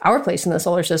understand our place in the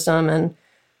solar system and,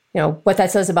 what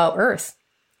that says about Earth.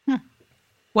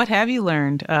 What have you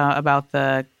learned about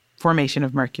the formation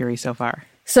of Mercury so far?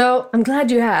 So I'm glad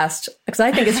you asked because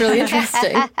I think it's really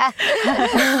interesting.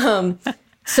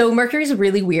 So Mercury is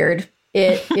really weird.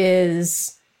 It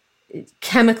is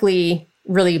chemically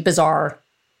really bizarre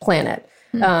planet.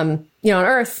 On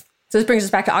Earth, so this brings us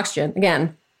back to oxygen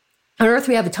again. On Earth,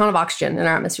 we have a ton of oxygen in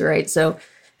our atmosphere, right? So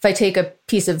if I take a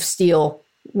piece of steel,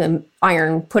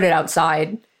 iron, put it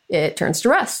outside, it turns to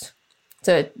rust.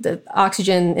 So the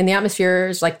oxygen in the atmosphere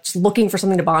is like just looking for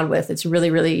something to bond with. It's really,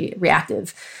 really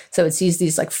reactive. So it sees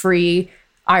these like free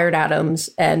iron atoms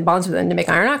and bonds with them to make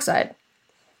iron oxide.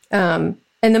 And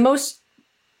the most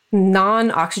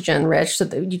non-oxygen rich, so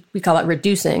we call it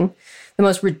reducing, the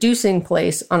most reducing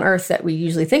place on Earth that we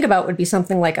usually think about would be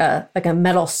something like a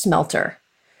metal smelter,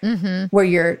 where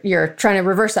you're trying to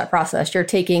reverse that process. You're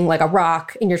taking like a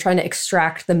rock and you're trying to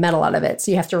extract the metal out of it.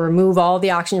 So you have to remove all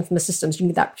the oxygen from the system so you can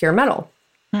get that pure metal.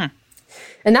 And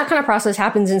that kind of process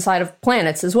happens inside of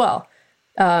planets as well.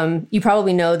 You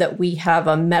probably know that we have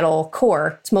a metal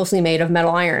core. It's mostly made of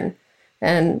metal iron.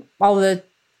 And all the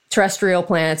terrestrial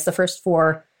planets, the first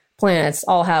 4 planets,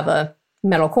 all have a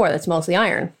metal core that's mostly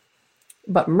iron.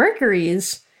 But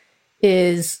Mercury's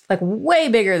is like way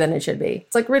bigger than it should be.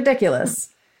 It's like ridiculous.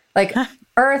 Like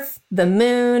Earth, the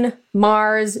moon,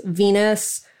 Mars,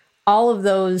 Venus, all of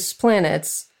those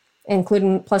planets,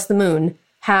 including plus the moon,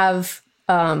 have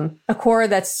a core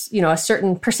that's, a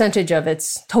certain percentage of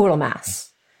its total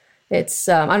mass. It's,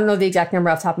 I don't know the exact number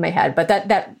off the top of my head, but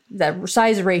that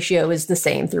size ratio is the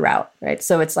same throughout, right?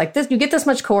 So it's like this, you get this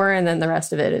much core and then the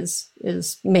rest of it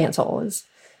is mantle, is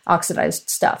oxidized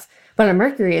stuff. But on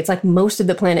Mercury, it's like most of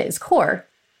the planet is core.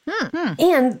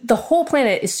 And the whole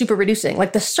planet is super reducing.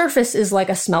 Like the surface is like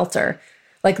a smelter.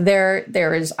 Like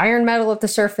there is iron metal at the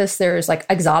surface. There's like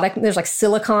there's like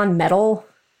silicon metal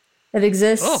that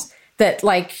exists that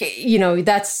like,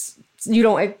 that's, you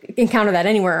don't encounter that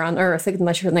anywhere on Earth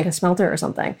unless you're in like a smelter or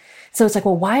something. So it's like,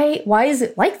 well, why is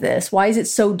it like this? Why is it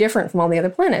so different from all the other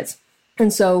planets?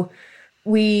 And so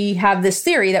we have this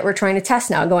theory that we're trying to test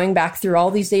now, going back through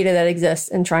all these data that exist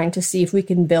and trying to see if we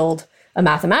can build a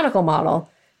mathematical model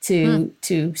to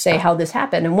say how this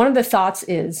happened. And one of the thoughts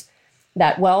is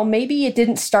that, well, maybe it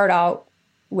didn't start out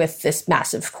with this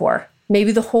massive core.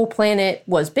 Maybe the whole planet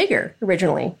was bigger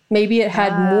originally. Maybe it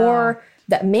had more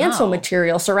that mantle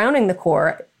material surrounding the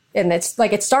core. And it's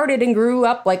like it started and grew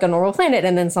up like a normal planet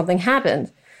and then something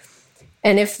happened.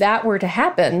 And if that were to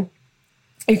happen,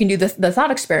 you can do the thought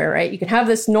experiment, right? You can have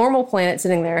this normal planet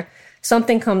sitting there.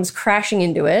 Something comes crashing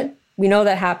into it. We know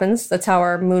that happens. That's how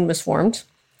our moon was formed.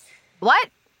 What?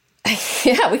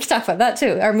 Yeah, we can talk about that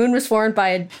too. Our moon was formed by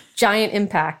a giant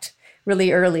impact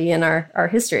really early in our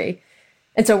history.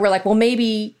 And so we're like, well,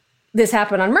 maybe this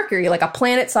happened on Mercury, like a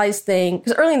planet-sized thing.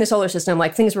 Because early in the solar system,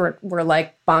 like things were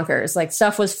like bonkers. Like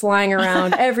stuff was flying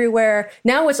around everywhere.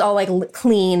 Now it's all like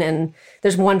clean and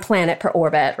there's one planet per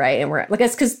orbit, right? And we're like,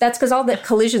 that's because all the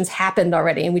collisions happened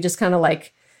already. And we just kind of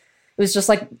like, it was just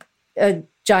like a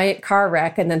giant car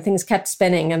wreck, and then things kept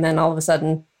spinning, and then all of a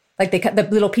sudden, like the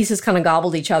little pieces kind of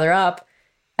gobbled each other up,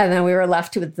 and then we were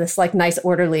left with this like nice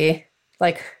orderly,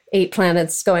 like 8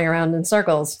 planets going around in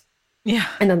circles. Yeah.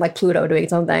 And then like Pluto doing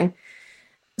its own thing.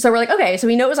 So we're like, okay, so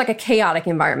we know it was like a chaotic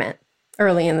environment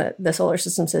early in the solar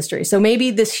system's history. So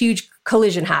maybe this huge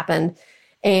collision happened,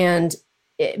 and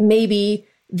maybe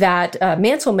that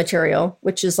mantle material,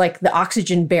 which is like the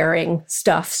oxygen-bearing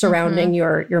stuff surrounding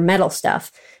your metal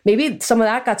stuff, maybe some of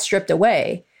that got stripped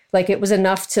away. Like it was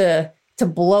enough to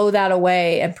blow that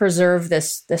away and preserve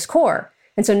this core.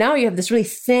 And so now you have this really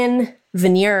thin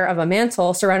veneer of a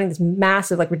mantle surrounding this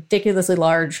massive, like ridiculously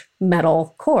large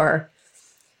metal core.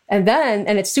 And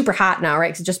it's super hot now, right?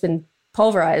 Because it's just been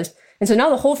pulverized. And so now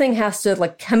the whole thing has to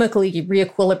like chemically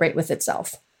reequilibrate with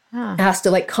itself. It has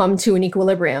to like come to an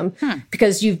equilibrium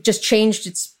because you've just changed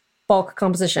its bulk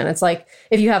composition. It's like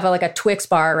if you have a Twix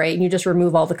bar, right? And you just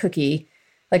remove all the cookie,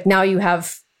 like now you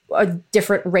have a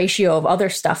different ratio of other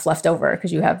stuff left over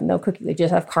because you have no cookie. You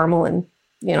just have caramel and,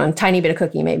 a tiny bit of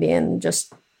cookie maybe and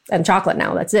chocolate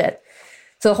now. That's it.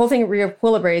 So the whole thing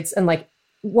reequilibrates. And like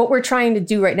what we're trying to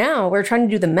do right now, we're trying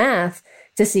to do the math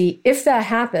to see if that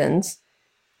happens,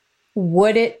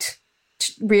 would it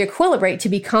reequilibrate to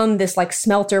become this like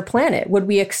smelter planet? Would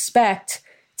we expect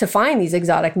to find these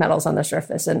exotic metals on the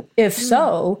surface? And if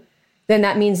so, then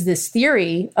that means this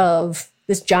theory of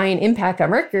this giant impact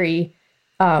on Mercury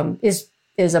is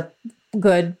a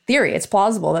good theory. It's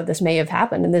plausible that this may have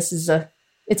happened, and this is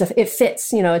it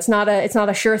fits. It's not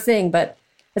a sure thing, but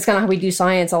it's kind of how we do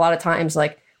science a lot of times.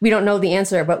 Like we don't know the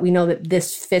answer, but we know that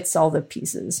this fits all the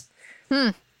pieces.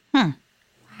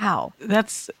 Wow,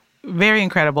 that's very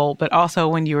incredible. But also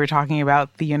when you were talking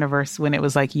about the universe when it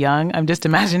was like young, I'm just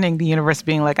imagining the universe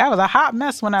being like, I was a hot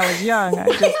mess when I was young. I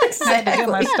just had to get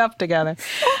my stuff together.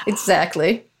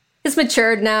 Exactly. It's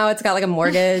matured now. It's got like a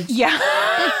mortgage. Yeah.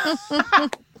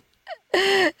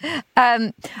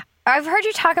 I've heard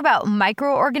you talk about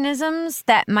microorganisms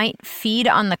that might feed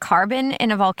on the carbon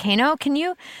in a volcano. Can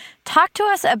you talk to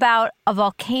us about a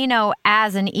volcano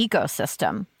as an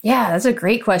ecosystem? Yeah, that's a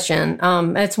great question.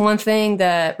 It's one thing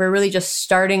that we're really just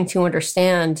starting to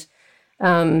understand.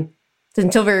 Until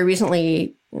very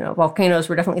recently, volcanoes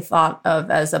were definitely thought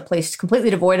of as a place completely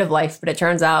devoid of life, but it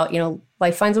turns out,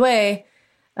 life finds a way.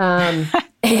 And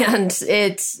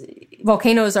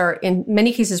volcanoes are in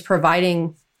many cases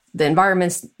providing the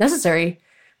environments necessary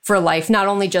for life, not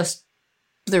only just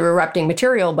the erupting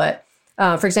material, but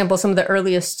for example, some of the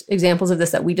earliest examples of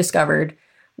this that we discovered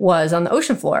was on the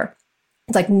ocean floor.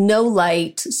 It's like no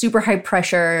light, super high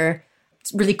pressure,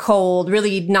 it's really cold,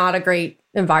 really not a great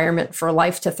environment for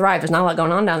life to thrive. There's not a lot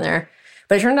going on down there.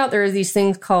 But it turned out there are these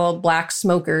things called black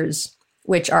smokers,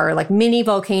 which are like mini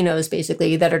volcanoes,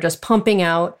 basically, that are just pumping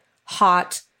out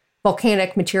hot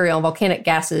volcanic material, volcanic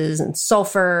gases and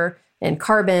sulfur and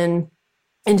carbon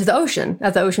into the ocean,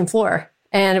 at the ocean floor.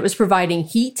 And it was providing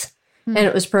heat and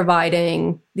it was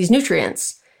providing these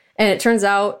nutrients. And it turns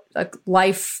out like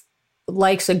life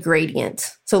likes a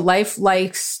gradient. So life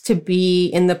likes to be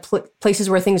in the places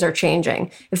where things are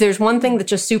changing. If there's one thing that's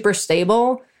just super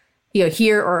stable,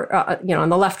 here or, on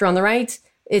the left or on the right,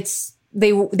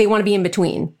 they want to be in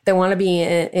between. They want to be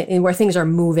in where things are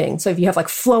moving. So if you have like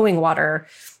flowing water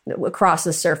across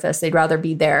the surface, they'd rather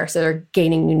be there. So they're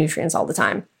gaining new nutrients all the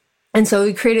time. And so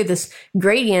we created this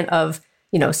gradient of,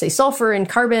 say sulfur and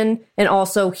carbon and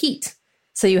also heat.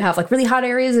 So you have like really hot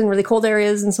areas and really cold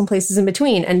areas and some places in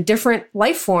between. And different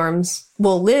life forms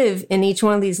will live in each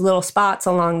one of these little spots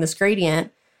along this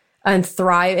gradient and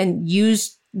thrive and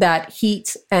use that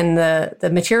heat and the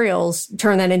materials,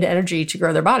 turn that into energy to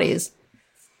grow their bodies.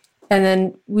 And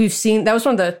then we've seen, that was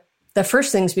one of the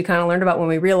first things we kind of learned about when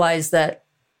we realized that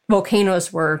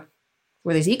volcanoes were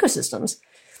these ecosystems.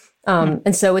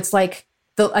 And so it's like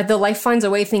the life finds a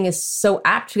way thing is so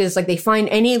apt because like they find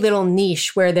any little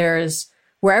niche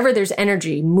wherever there's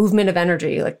energy, movement of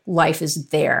energy, like life is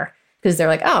there because they're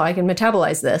like, oh, I can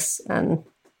metabolize this and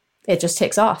it just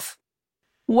takes off.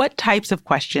 What types of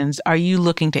questions are you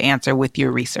looking to answer with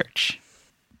your research?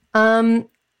 That's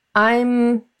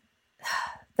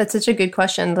such a good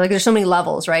question. Like there's so many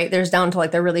levels, right? There's down to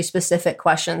like the really specific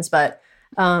questions, but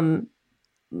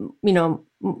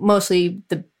mostly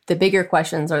the bigger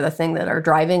questions are the thing that are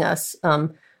driving us.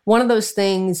 One of those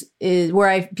things is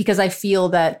because I feel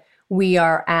that we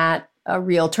are at a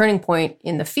real turning point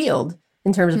in the field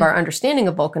in terms of our understanding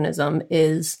of volcanism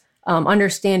is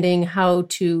understanding how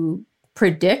to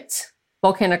predict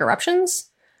volcanic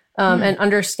eruptions and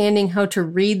understanding how to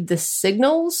read the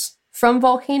signals from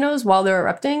volcanoes while they're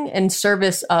erupting in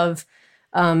service of,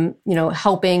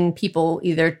 helping people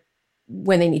either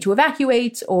when they need to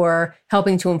evacuate or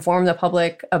helping to inform the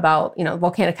public about,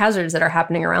 volcanic hazards that are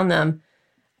happening around them.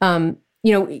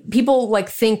 People like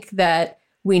think that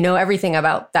we know everything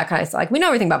about that kind of stuff. Like we know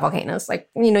everything about volcanoes. Like,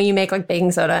 you make like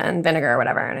baking soda and vinegar or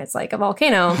whatever, and it's like a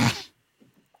volcano.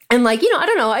 And like, I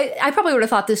don't know, I probably would have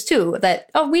thought this too, that,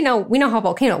 we know how a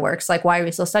volcano works. Like, why are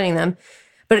we still studying them?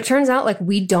 But it turns out like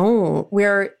we don't.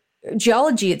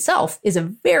 Geology itself is a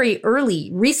very early,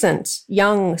 recent,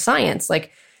 young science.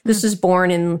 Like this was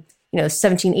born in,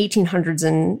 1800s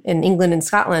in England and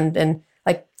Scotland. And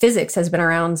like physics has been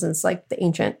around since like the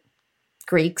ancient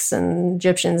Greeks and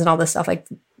Egyptians and all this stuff. Like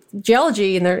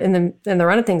geology in the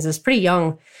run of things is pretty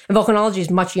young, and volcanology is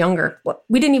much younger.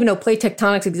 We didn't even know plate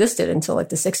tectonics existed until like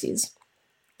the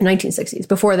 1960s.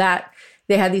 Before that,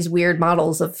 they had these weird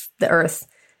models of the Earth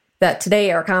that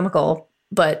today are comical,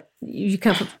 but you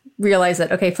kind of realize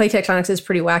that, okay, plate tectonics is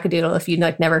pretty wackadoodle if you'd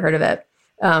like never heard of it.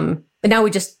 But now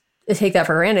we just take that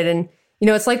for granted. And,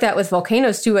 it's like that with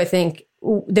volcanoes too. I think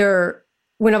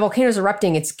when a volcano is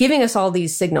erupting, it's giving us all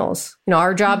these signals.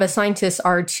 Our job as scientists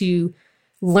are to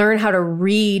learn how to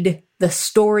read the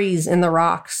stories in the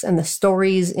rocks and the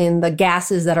stories in the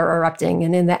gases that are erupting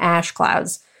and in the ash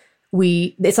clouds.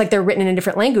 It's like they're written in a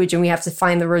different language, and we have to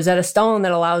find the Rosetta Stone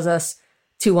that allows us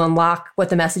to unlock what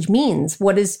the message means.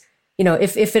 What is,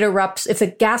 if it erupts, if the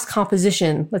gas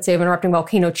composition, let's say of an erupting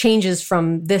volcano, changes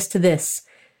from this to this,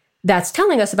 that's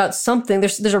telling us about something.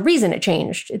 There's a reason it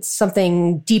changed. It's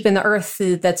something deep in the earth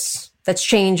that's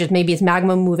changed. Maybe it's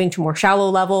magma moving to more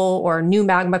shallow level or new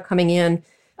magma coming in.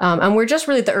 And we're just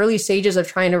really at the early stages of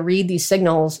trying to read these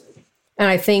signals. And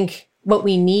I think what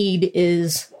we need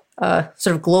is a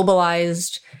sort of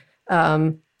globalized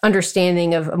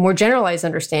understanding of a more generalized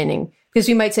understanding. Because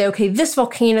we might say, okay, this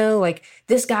volcano, like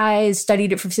this guy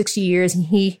studied it for 60 years and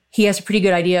he has a pretty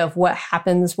good idea of what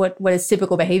happens, what its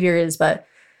typical behavior is. But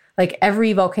like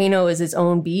every volcano is its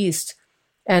own beast,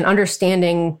 and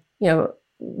understanding,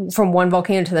 from one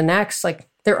volcano to the next, like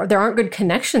there aren't good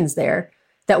connections there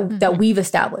that we've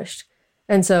established.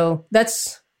 And so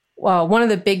that's one of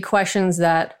the big questions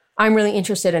that I'm really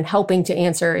interested in helping to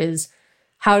answer is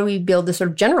how do we build this sort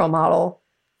of general model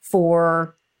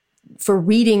for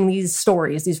reading these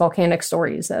stories, these volcanic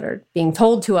stories that are being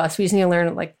told to us. We just need to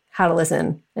learn like how to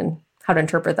listen and how to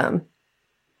interpret them.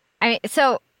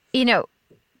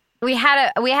 We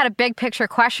had a big picture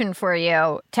question for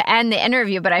you to end the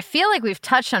interview, but I feel like we've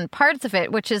touched on parts of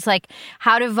it, which is like,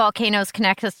 how do volcanoes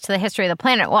connect us to the history of the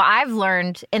planet? Well, I've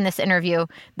learned in this interview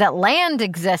that land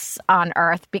exists on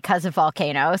Earth because of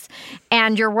volcanoes.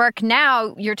 And your work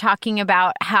now, you're talking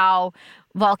about how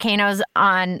volcanoes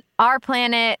on our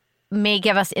planet may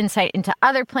give us insight into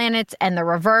other planets, and the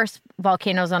reverse,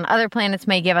 volcanoes on other planets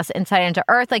may give us insight into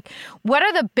Earth. Like, what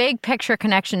are the big picture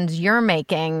connections you're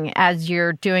making as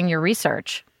you're doing your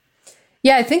research?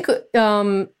 Yeah, I think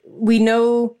we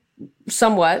know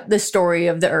somewhat the story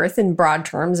of the Earth in broad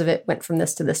terms of it went from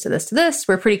this to this to this to this.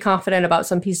 We're pretty confident about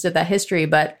some pieces of that history,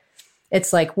 but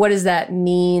it's like, what does that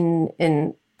mean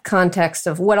in context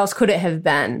of what else could it have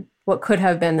been? What could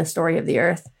have been the story of the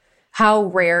Earth? How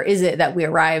rare is it that we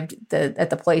arrived at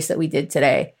the place that we did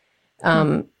today?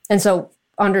 And so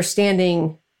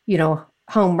understanding,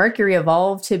 how Mercury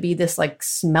evolved to be this like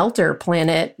smelter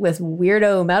planet with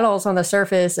weirdo metals on the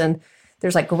surface, and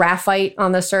there's like graphite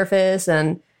on the surface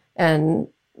and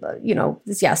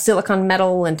silicon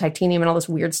metal and titanium and all this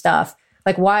weird stuff.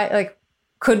 Like why, like,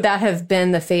 could that have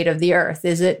been the fate of the Earth?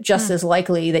 Is it just as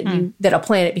likely that that a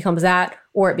planet becomes that,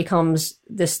 or it becomes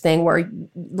this thing where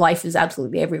life is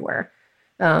absolutely everywhere?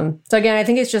 So again, I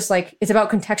think it's just like, it's about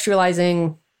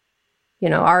contextualizing,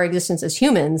 our existence as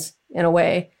humans in a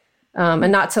way,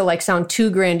 and not to like sound too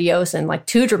grandiose and like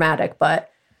too dramatic, but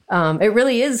it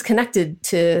really is connected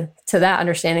to that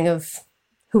understanding of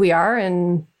who we are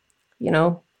and,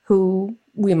 who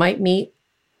we might meet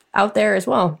out there as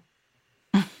well.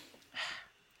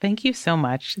 Thank you so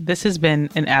much. This has been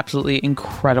an absolutely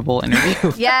incredible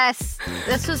interview. Yes,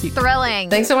 this was thrilling.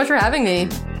 Thanks so much for having me.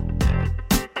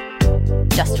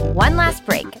 Just one last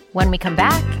break. When we come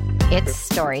back, it's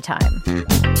story time.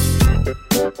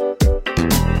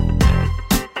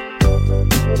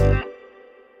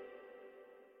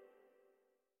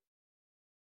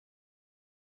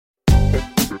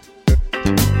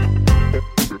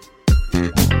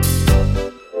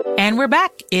 And we're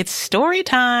back. It's story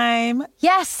time.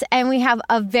 Yes, and we have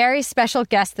a very special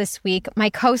guest this week,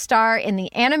 my co-star in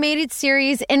the animated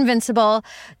series Invincible,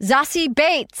 Zazie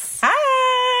Bates.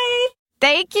 Hi!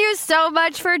 Thank you so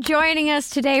much for joining us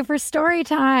today for story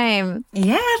time.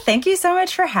 Yeah, thank you so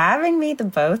much for having me, the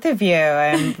both of you.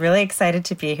 I'm really excited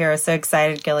to be here. I was so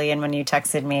excited, Gillian, when you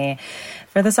texted me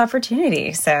for this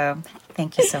opportunity. So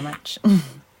thank you so much.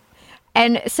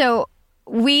 And so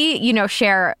we,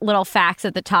 share little facts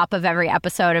at the top of every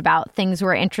episode about things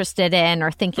we're interested in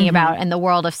or thinking about in the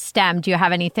world of STEM. Do you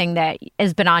have anything that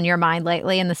has been on your mind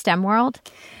lately in the STEM world?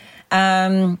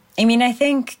 I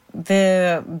think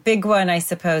the big one, I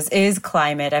suppose, is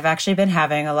climate. I've actually been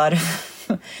having a lot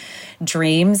of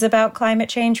dreams about climate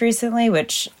change recently,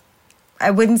 which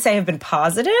I wouldn't say have been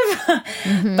positive,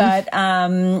 but,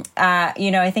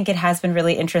 I think it has been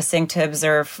really interesting to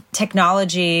observe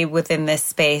technology within this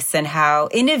space and how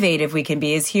innovative we can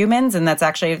be as humans. And that's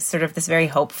actually sort of this very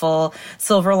hopeful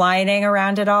silver lining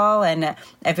around it all. And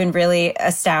I've been really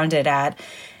astounded at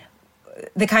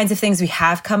the kinds of things we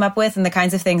have come up with and the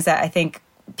kinds of things that I think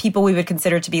people we would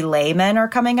consider to be laymen are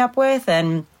coming up with.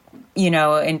 And,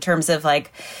 in terms of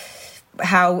like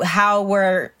how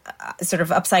we're sort of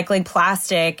upcycling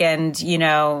plastic and,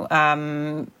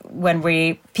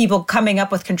 when people coming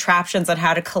up with contraptions on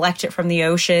how to collect it from the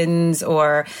oceans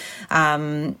or, I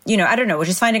don't know, we're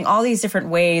just finding all these different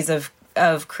ways of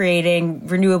creating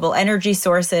renewable energy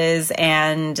sources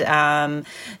and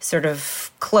sort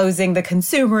of closing the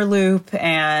consumer loop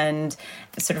and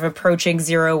sort of approaching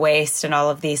zero waste and all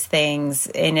of these things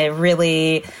in a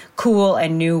really cool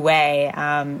and new way.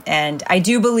 And I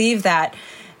do believe that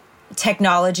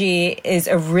technology is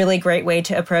a really great way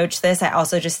to approach this. I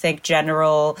also just think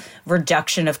general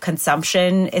reduction of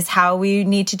consumption is how we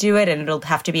need to do it, and it'll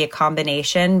have to be a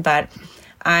combination. But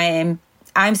I'm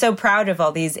so proud of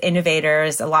all these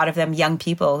innovators, a lot of them young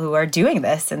people who are doing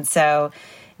this. And so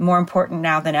more important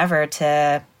now than ever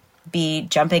to be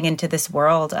jumping into this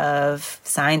world of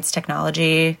science,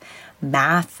 technology,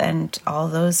 math, and all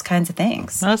those kinds of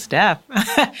things. Most def.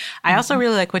 I also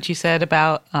really like what you said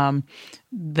about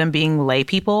them being lay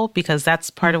people, because that's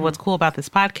part of what's cool about this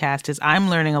podcast is I'm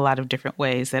learning a lot of different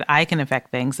ways that I can affect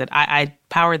things that I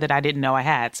power that I didn't know I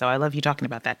had. So I love you talking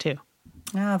about that too.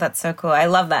 Oh, that's so cool. I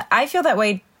love that. I feel that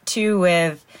way too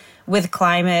with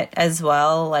climate as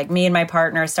well. Like me and my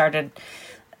partner started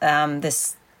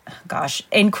this,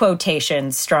 in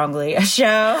quotations strongly, a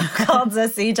show called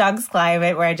Zessie Talks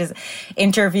Climate, where I just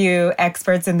interview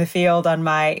experts in the field on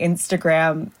my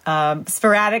Instagram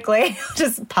sporadically,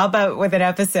 just pop out with an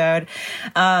episode.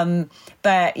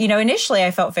 But, initially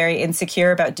I felt very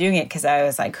insecure about doing it because I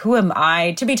was like, who am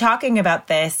I to be talking about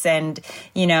this? And,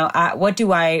 what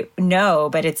do I know?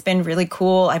 But it's been really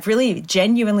cool. I've really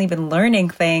genuinely been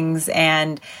learning things,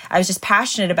 and I was just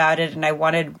passionate about it, and I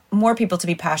wanted more people to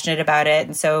be passionate about it.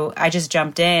 And so I just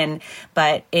jumped in,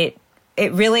 but it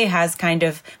really has kind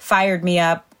of fired me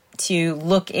up to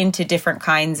look into different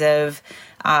kinds of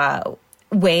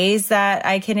ways that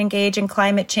I can engage in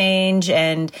climate change.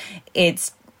 And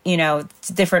it's,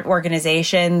 different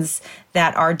organizations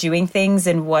that are doing things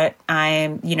and what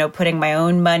I'm, putting my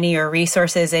own money or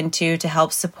resources into to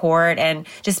help support, and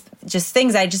just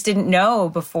things I just didn't know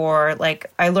before.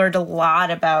 Like I learned a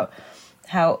lot about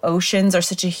how oceans are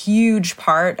such a huge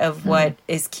part of what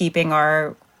is keeping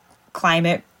our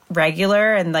climate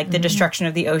regular, and like the destruction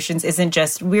of the oceans isn't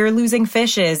just we're losing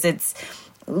fishes. It's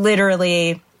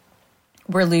literally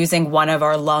we're losing one of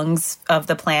our lungs of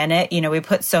the planet. We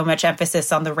put so much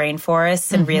emphasis on the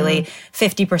rainforests, and really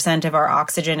 50% of our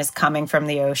oxygen is coming from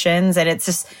the oceans. And it's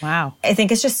just, wow. I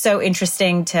think it's just so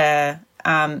interesting to,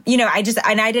 I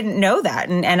didn't know that,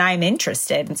 and I'm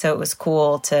interested. And so it was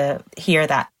cool to hear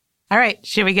that. All right.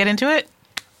 Should we get into it?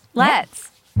 Let's.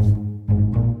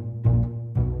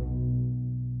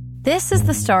 This is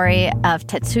the story of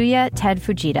Tetsuya Ted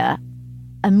Fujita,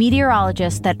 a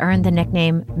meteorologist that earned the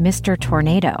nickname Mr.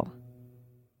 Tornado.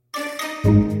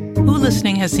 Who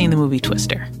listening has seen the movie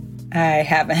Twister? I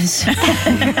haven't.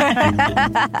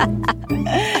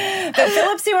 But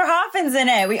Philip Seymour Hoffman's in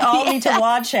it. We all need to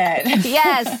watch it.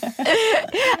 Yes.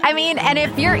 And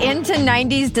if you're into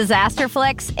 90s disaster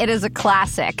flicks, it is a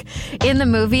classic. In the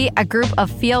movie, a group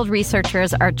of field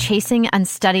researchers are chasing and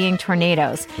studying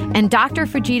tornadoes, and Dr.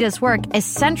 Fujita's work is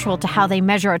central to how they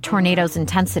measure a tornado's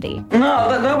intensity.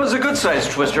 No, that was a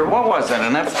good-sized twister. What was that,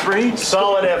 an F3?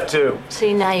 Solid F2.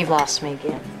 See, now you've lost me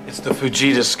again. It's the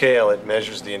Fujita scale. It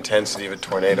measures the intensity of a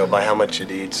tornado by how much it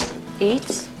eats.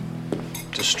 Eats?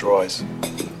 Destroys.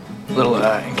 Little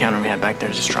encounter we had back there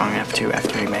is a strong F2,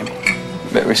 F3 maybe.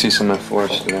 Bet we see some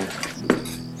F4s today.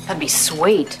 That'd be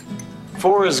sweet.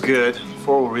 4 is good.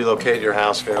 4 will relocate your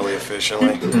house fairly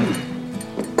efficiently.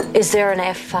 Is there an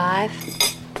F5?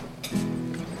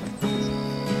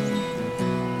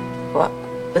 What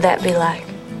would that be like?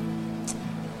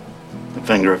 The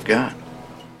finger of God.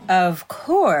 Of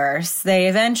course, they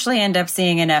eventually end up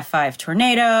seeing an F5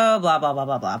 tornado, blah, blah, blah,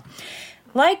 blah, blah.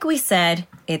 Like we said,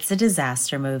 it's a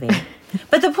disaster movie.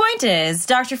 But the point is,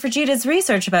 Dr. Fujita's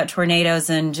research about tornadoes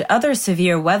and other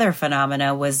severe weather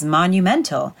phenomena was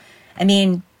monumental. I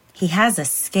mean, he has a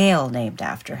scale named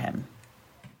after him.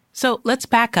 So let's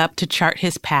back up to chart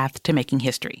his path to making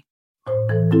history.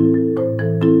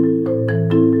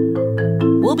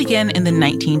 We'll begin in the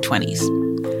 1920s.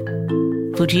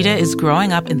 Fujita is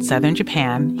growing up in southern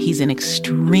Japan. He's an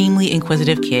extremely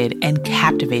inquisitive kid and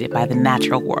captivated by the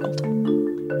natural world.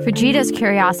 Fujita's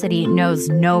curiosity knows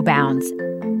no bounds.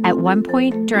 At one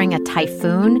point during a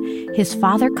typhoon, his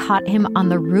father caught him on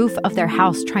the roof of their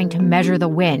house trying to measure the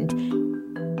wind.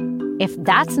 If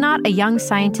that's not a young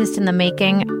scientist in the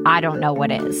making, I don't know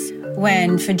what is.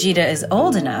 When Fujita is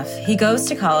old enough, he goes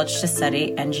to college to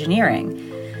study engineering.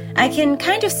 I can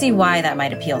kind of see why that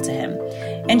might appeal to him.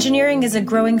 Engineering is a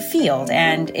growing field,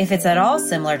 and if it's at all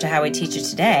similar to how we teach it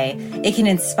today, it can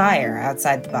inspire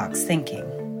outside-the-box thinking.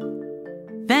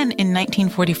 Then, in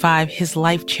 1945, his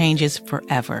life changes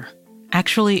forever.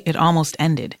 Actually, it almost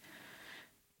ended.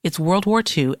 It's World War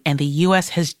II, and the U.S.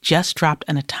 has just dropped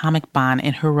an atomic bomb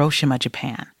in Hiroshima,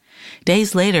 Japan.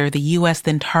 Days later, the U.S.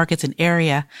 then targets an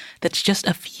area that's just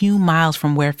a few miles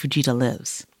from where Fujita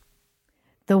lives.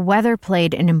 The weather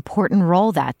played an important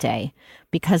role that day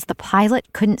because the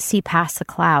pilot couldn't see past the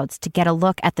clouds to get a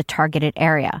look at the targeted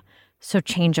area. So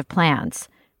change of plans.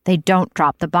 They don't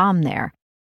drop the bomb there.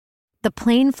 The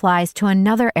plane flies to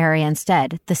another area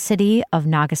instead, the city of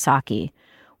Nagasaki.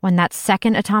 When that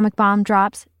second atomic bomb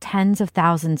drops, tens of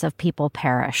thousands of people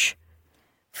perish.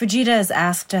 Fujita is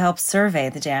asked to help survey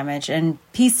the damage and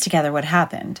piece together what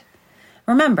happened.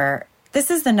 Remember,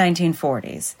 this is the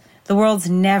 1940s. The world's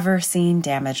never seen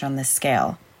damage on this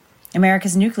scale.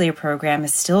 America's nuclear program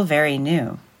is still very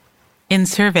new. In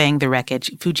surveying the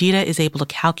wreckage, Fujita is able to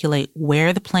calculate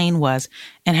where the plane was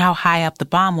and how high up the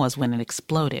bomb was when it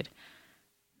exploded.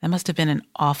 That must have been an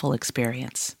awful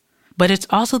experience. But it's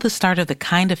also the start of the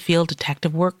kind of field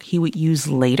detective work he would use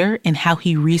later in how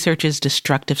he researches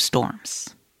destructive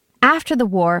storms. After the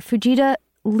war, Fujita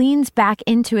leans back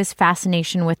into his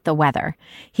fascination with the weather.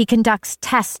 He conducts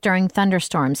tests during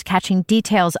thunderstorms, catching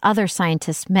details other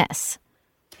scientists miss.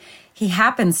 He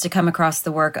happens to come across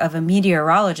the work of a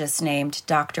meteorologist named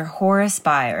Dr. Horace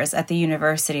Byers at the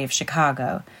University of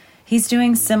Chicago. He's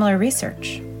doing similar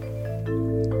research.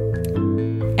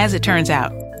 As it turns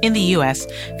out, in the U.S.,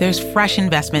 there's fresh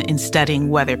investment in studying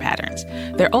weather patterns.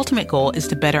 Their ultimate goal is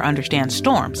to better understand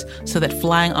storms so that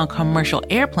flying on commercial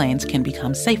airplanes can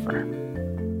become safer.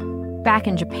 Back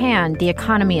in Japan, the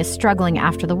economy is struggling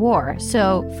after the war,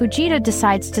 so Fujita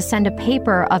decides to send a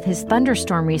paper of his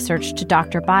thunderstorm research to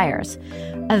Dr. Byers.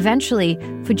 Eventually,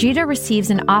 Fujita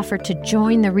receives an offer to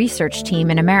join the research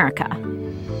team in America.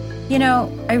 You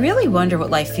know, I really wonder what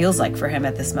life feels like for him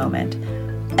at this moment.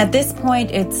 At this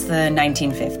point, it's the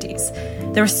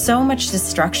 1950s. There was so much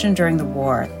destruction during the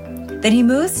war that he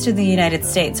moves to the United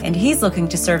States, and he's looking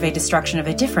to survey destruction of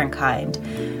a different kind.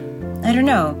 I don't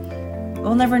know.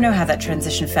 We'll never know how that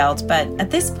transition felt, but at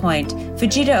this point,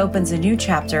 Fujita opens a new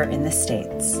chapter in the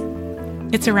States.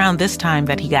 It's around this time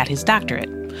that he got his doctorate,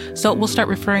 so we'll start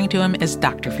referring to him as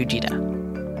Dr. Fujita.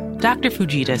 Dr.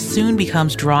 Fujita soon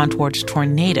becomes drawn towards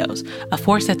tornadoes, a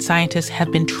force that scientists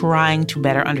have been trying to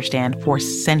better understand for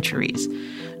centuries.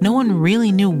 No one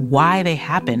really knew why they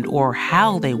happened or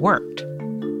how they worked.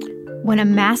 When a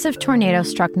massive tornado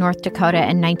struck North Dakota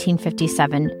in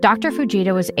 1957, Dr.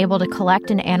 Fujita was able to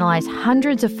collect and analyze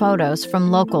hundreds of photos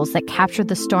from locals that captured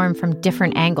the storm from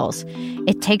different angles.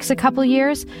 It takes a couple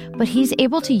years, but he's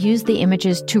able to use the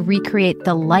images to recreate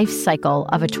the life cycle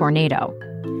of a tornado.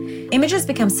 Images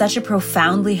become such a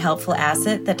profoundly helpful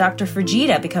asset that Dr.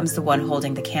 Fujita becomes the one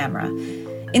holding the camera.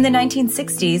 In the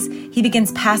 1960s, he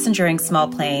begins passengering small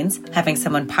planes, having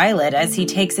someone pilot as he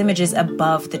takes images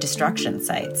above the destruction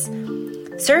sites.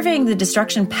 Surveying the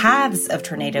destruction paths of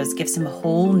tornadoes gives him a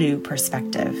whole new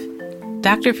perspective.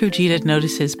 Dr. Fujita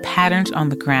notices patterns on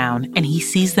the ground, and he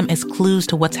sees them as clues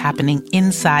to what's happening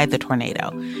inside the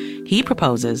tornado. He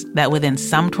proposes that within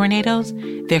some tornadoes,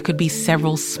 there could be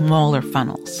several smaller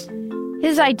funnels.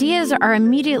 His ideas are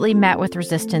immediately met with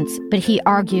resistance, but he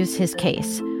argues his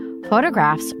case.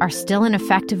 Photographs are still an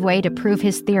effective way to prove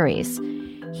his theories.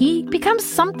 He becomes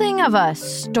something of a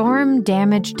storm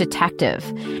damage detective,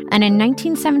 and in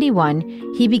 1971,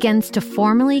 he begins to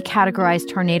formally categorize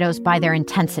tornadoes by their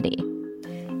intensity.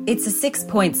 It's a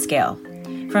 6-point scale,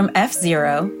 from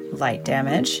F0, light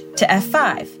damage, to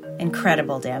F5,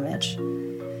 incredible damage.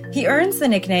 He earns the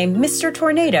nickname Mr.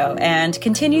 Tornado and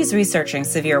continues researching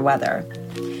severe weather.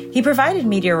 He provided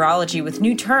meteorology with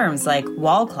new terms like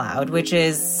wall cloud, which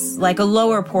is like a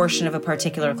lower portion of a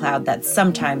particular cloud that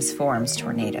sometimes forms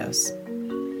tornadoes.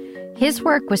 His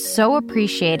work was so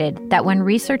appreciated that when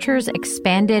researchers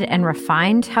expanded and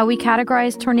refined how we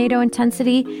categorize tornado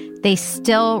intensity, they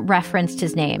still referenced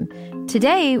his name.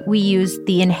 Today, we use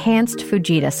the Enhanced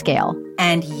Fujita Scale.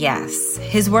 And yes,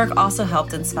 his work also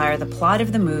helped inspire the plot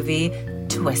of the movie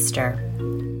Twister.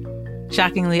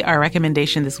 Shockingly, our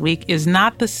recommendation this week is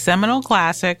not the seminal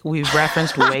classic we've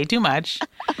referenced way too much.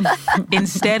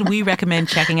 Instead, we recommend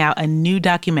checking out a new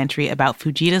documentary about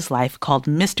Fujita's life called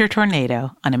Mr.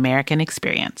 Tornado on American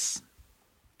Experience.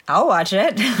 I'll watch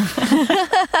it.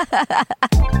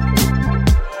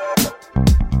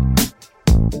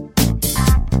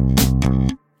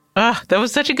 That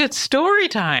was such a good story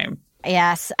time.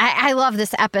 Yes, I love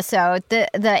this episode.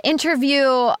 The interview,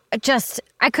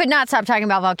 I could not stop talking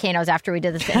about volcanoes after we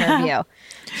did this interview.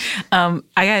 I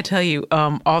gotta tell you,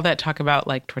 all that talk about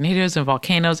like tornadoes and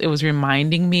volcanoes, it was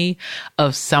reminding me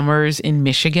of summers in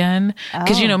Michigan.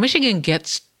 Because, Michigan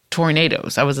gets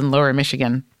tornadoes. I was in Lower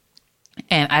Michigan,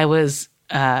 and I was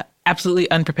absolutely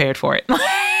unprepared for it.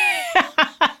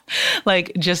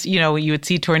 Like, just, you would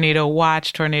see tornado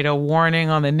watch, tornado warning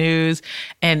on the news.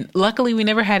 And luckily, we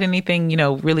never had anything,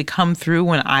 really come through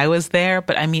when I was there.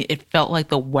 But I mean, it felt like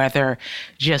the weather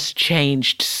just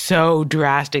changed so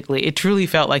drastically. It truly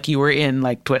felt like you were in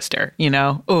like Twister,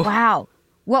 Oof. Wow.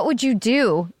 What would you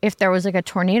do if there was like a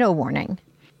tornado warning?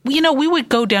 We would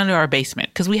go down to our basement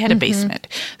because we had a basement.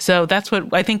 So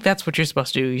I think that's what you're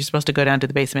supposed to do. You're supposed to go down to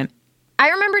the basement. I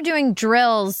remember doing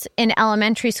drills in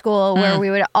elementary school where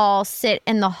we would all sit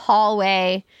in the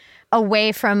hallway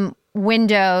away from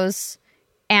windows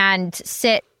and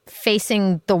sit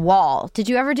facing the wall. Did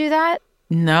you ever do that?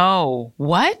 No.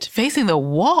 What? Facing the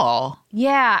wall?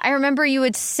 Yeah. I remember you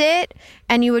would sit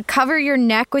and you would cover your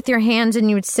neck with your hands and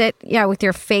you would sit, with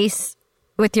your face,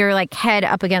 with your head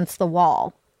up against the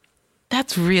wall.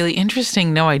 That's really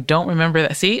interesting. No, I don't remember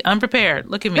that. See, unprepared.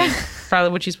 Look at me. Probably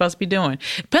what you're supposed to be doing.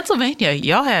 Pennsylvania,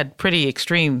 y'all had pretty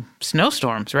extreme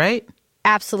snowstorms, right?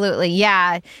 Absolutely.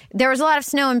 Yeah. There was a lot of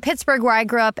snow in Pittsburgh where I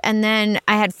grew up. And then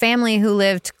I had family who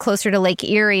lived closer to Lake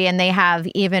Erie, and they have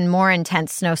even more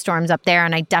intense snowstorms up there.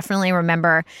 And I definitely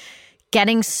remember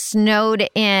getting snowed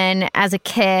in as a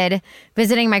kid,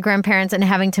 visiting my grandparents and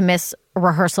having to miss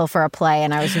rehearsal for a play,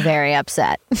 and I was very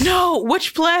upset. No,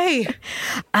 which play?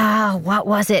 What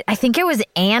was it? I think it was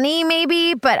Annie,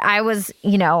 maybe, but I was,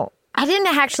 I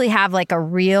didn't actually have a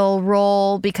real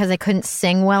role because I couldn't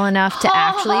sing well enough to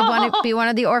actually want to be one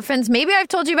of the orphans. Maybe I've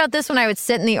told you about this when I would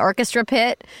sit in the orchestra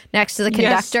pit next to the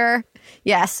conductor.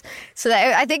 Yes. So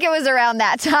I think it was around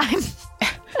that time.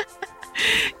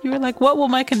 You were like, what will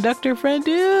my conductor friend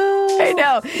do? I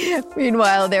know.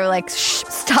 Meanwhile, they were like, shh,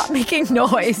 stop making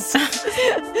noise.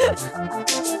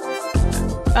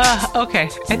 Okay.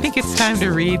 I think it's time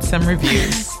to read some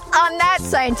reviews. On that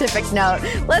scientific note,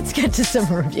 let's get to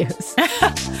some reviews.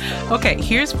 Okay,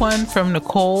 here's one from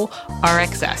Nicole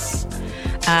RXS.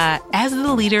 As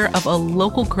the leader of a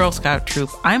local Girl Scout troop,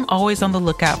 I'm always on the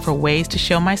lookout for ways to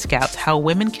show my scouts how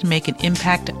women can make an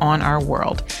impact on our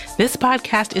world. This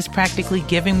podcast is practically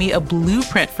giving me a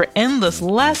blueprint for endless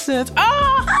lessons.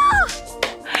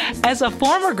 As a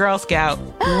former Girl Scout,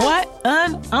 what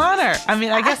an honor. I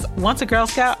mean, I guess once a Girl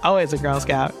Scout, always a Girl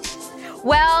Scout.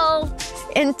 Well,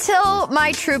 until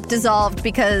my troop dissolved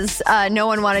because no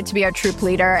one wanted to be our troop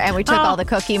leader and we took all the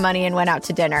cookie money and went out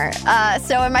to dinner.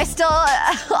 So am I still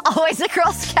always a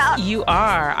Girl Scout? You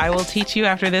are. I will teach you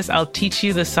after this. I'll teach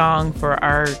you the song for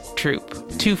our troop,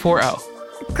 240.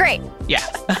 Great. Yeah.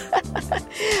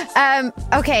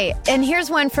 Okay, and here's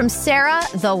one from Sarah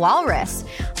the Walrus.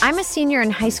 I'm a senior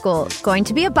in high school, going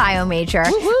to be a bio major,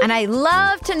 and I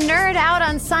love to nerd out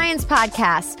on science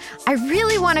podcasts. I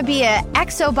really want to be an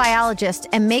exobiologist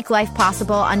and make life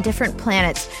possible on different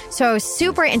planets. So I was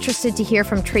super interested to hear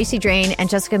from Tracy Drain and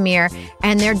Jessica Meir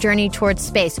and their journey towards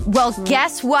space. Well,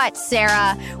 guess what,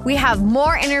 Sarah? We have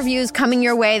more interviews coming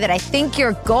your way that I think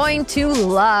you're going to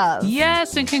love.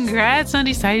 Yes, and congrats on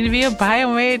deciding to be a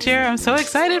bio major. I'm so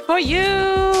excited for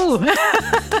you.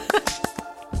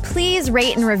 Please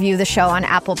rate and review the show on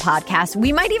Apple Podcasts.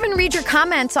 We might even read your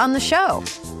comments on the show.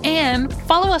 And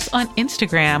follow us on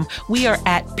Instagram. We are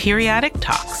at Periodic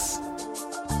Talks.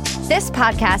 This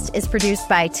podcast is produced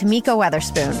by Tamika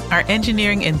Weatherspoon. Our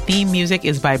engineering and theme music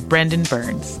is by Brendan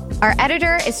Burns. Our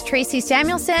editor is Tracy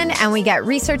Samuelson, and we get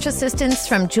research assistance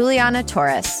from Juliana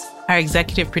Torres. Our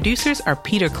executive producers are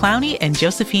Peter Clowney and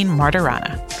Josephine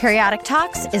Martirana. Periodic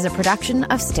Talks is a production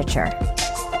of Stitcher.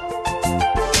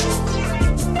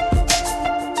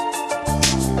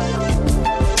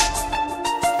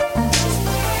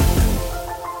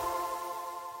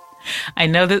 I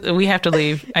know that we have to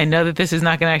leave. I know that this is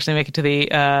not going to actually make it to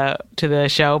the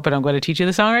show, but I'm going to teach you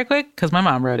the song right quick because my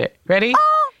mom wrote it. Ready?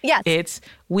 Oh, yes. It's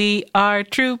We Are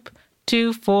Troop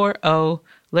 240,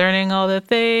 learning all the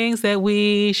things that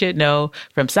we should know,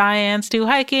 from science to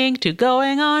hiking to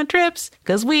going on trips,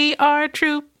 because we are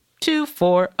Troop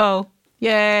 240.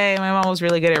 Yay, my mom was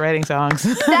really good at writing songs.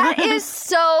 That is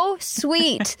so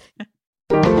sweet.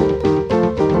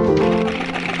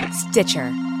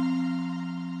 Stitcher.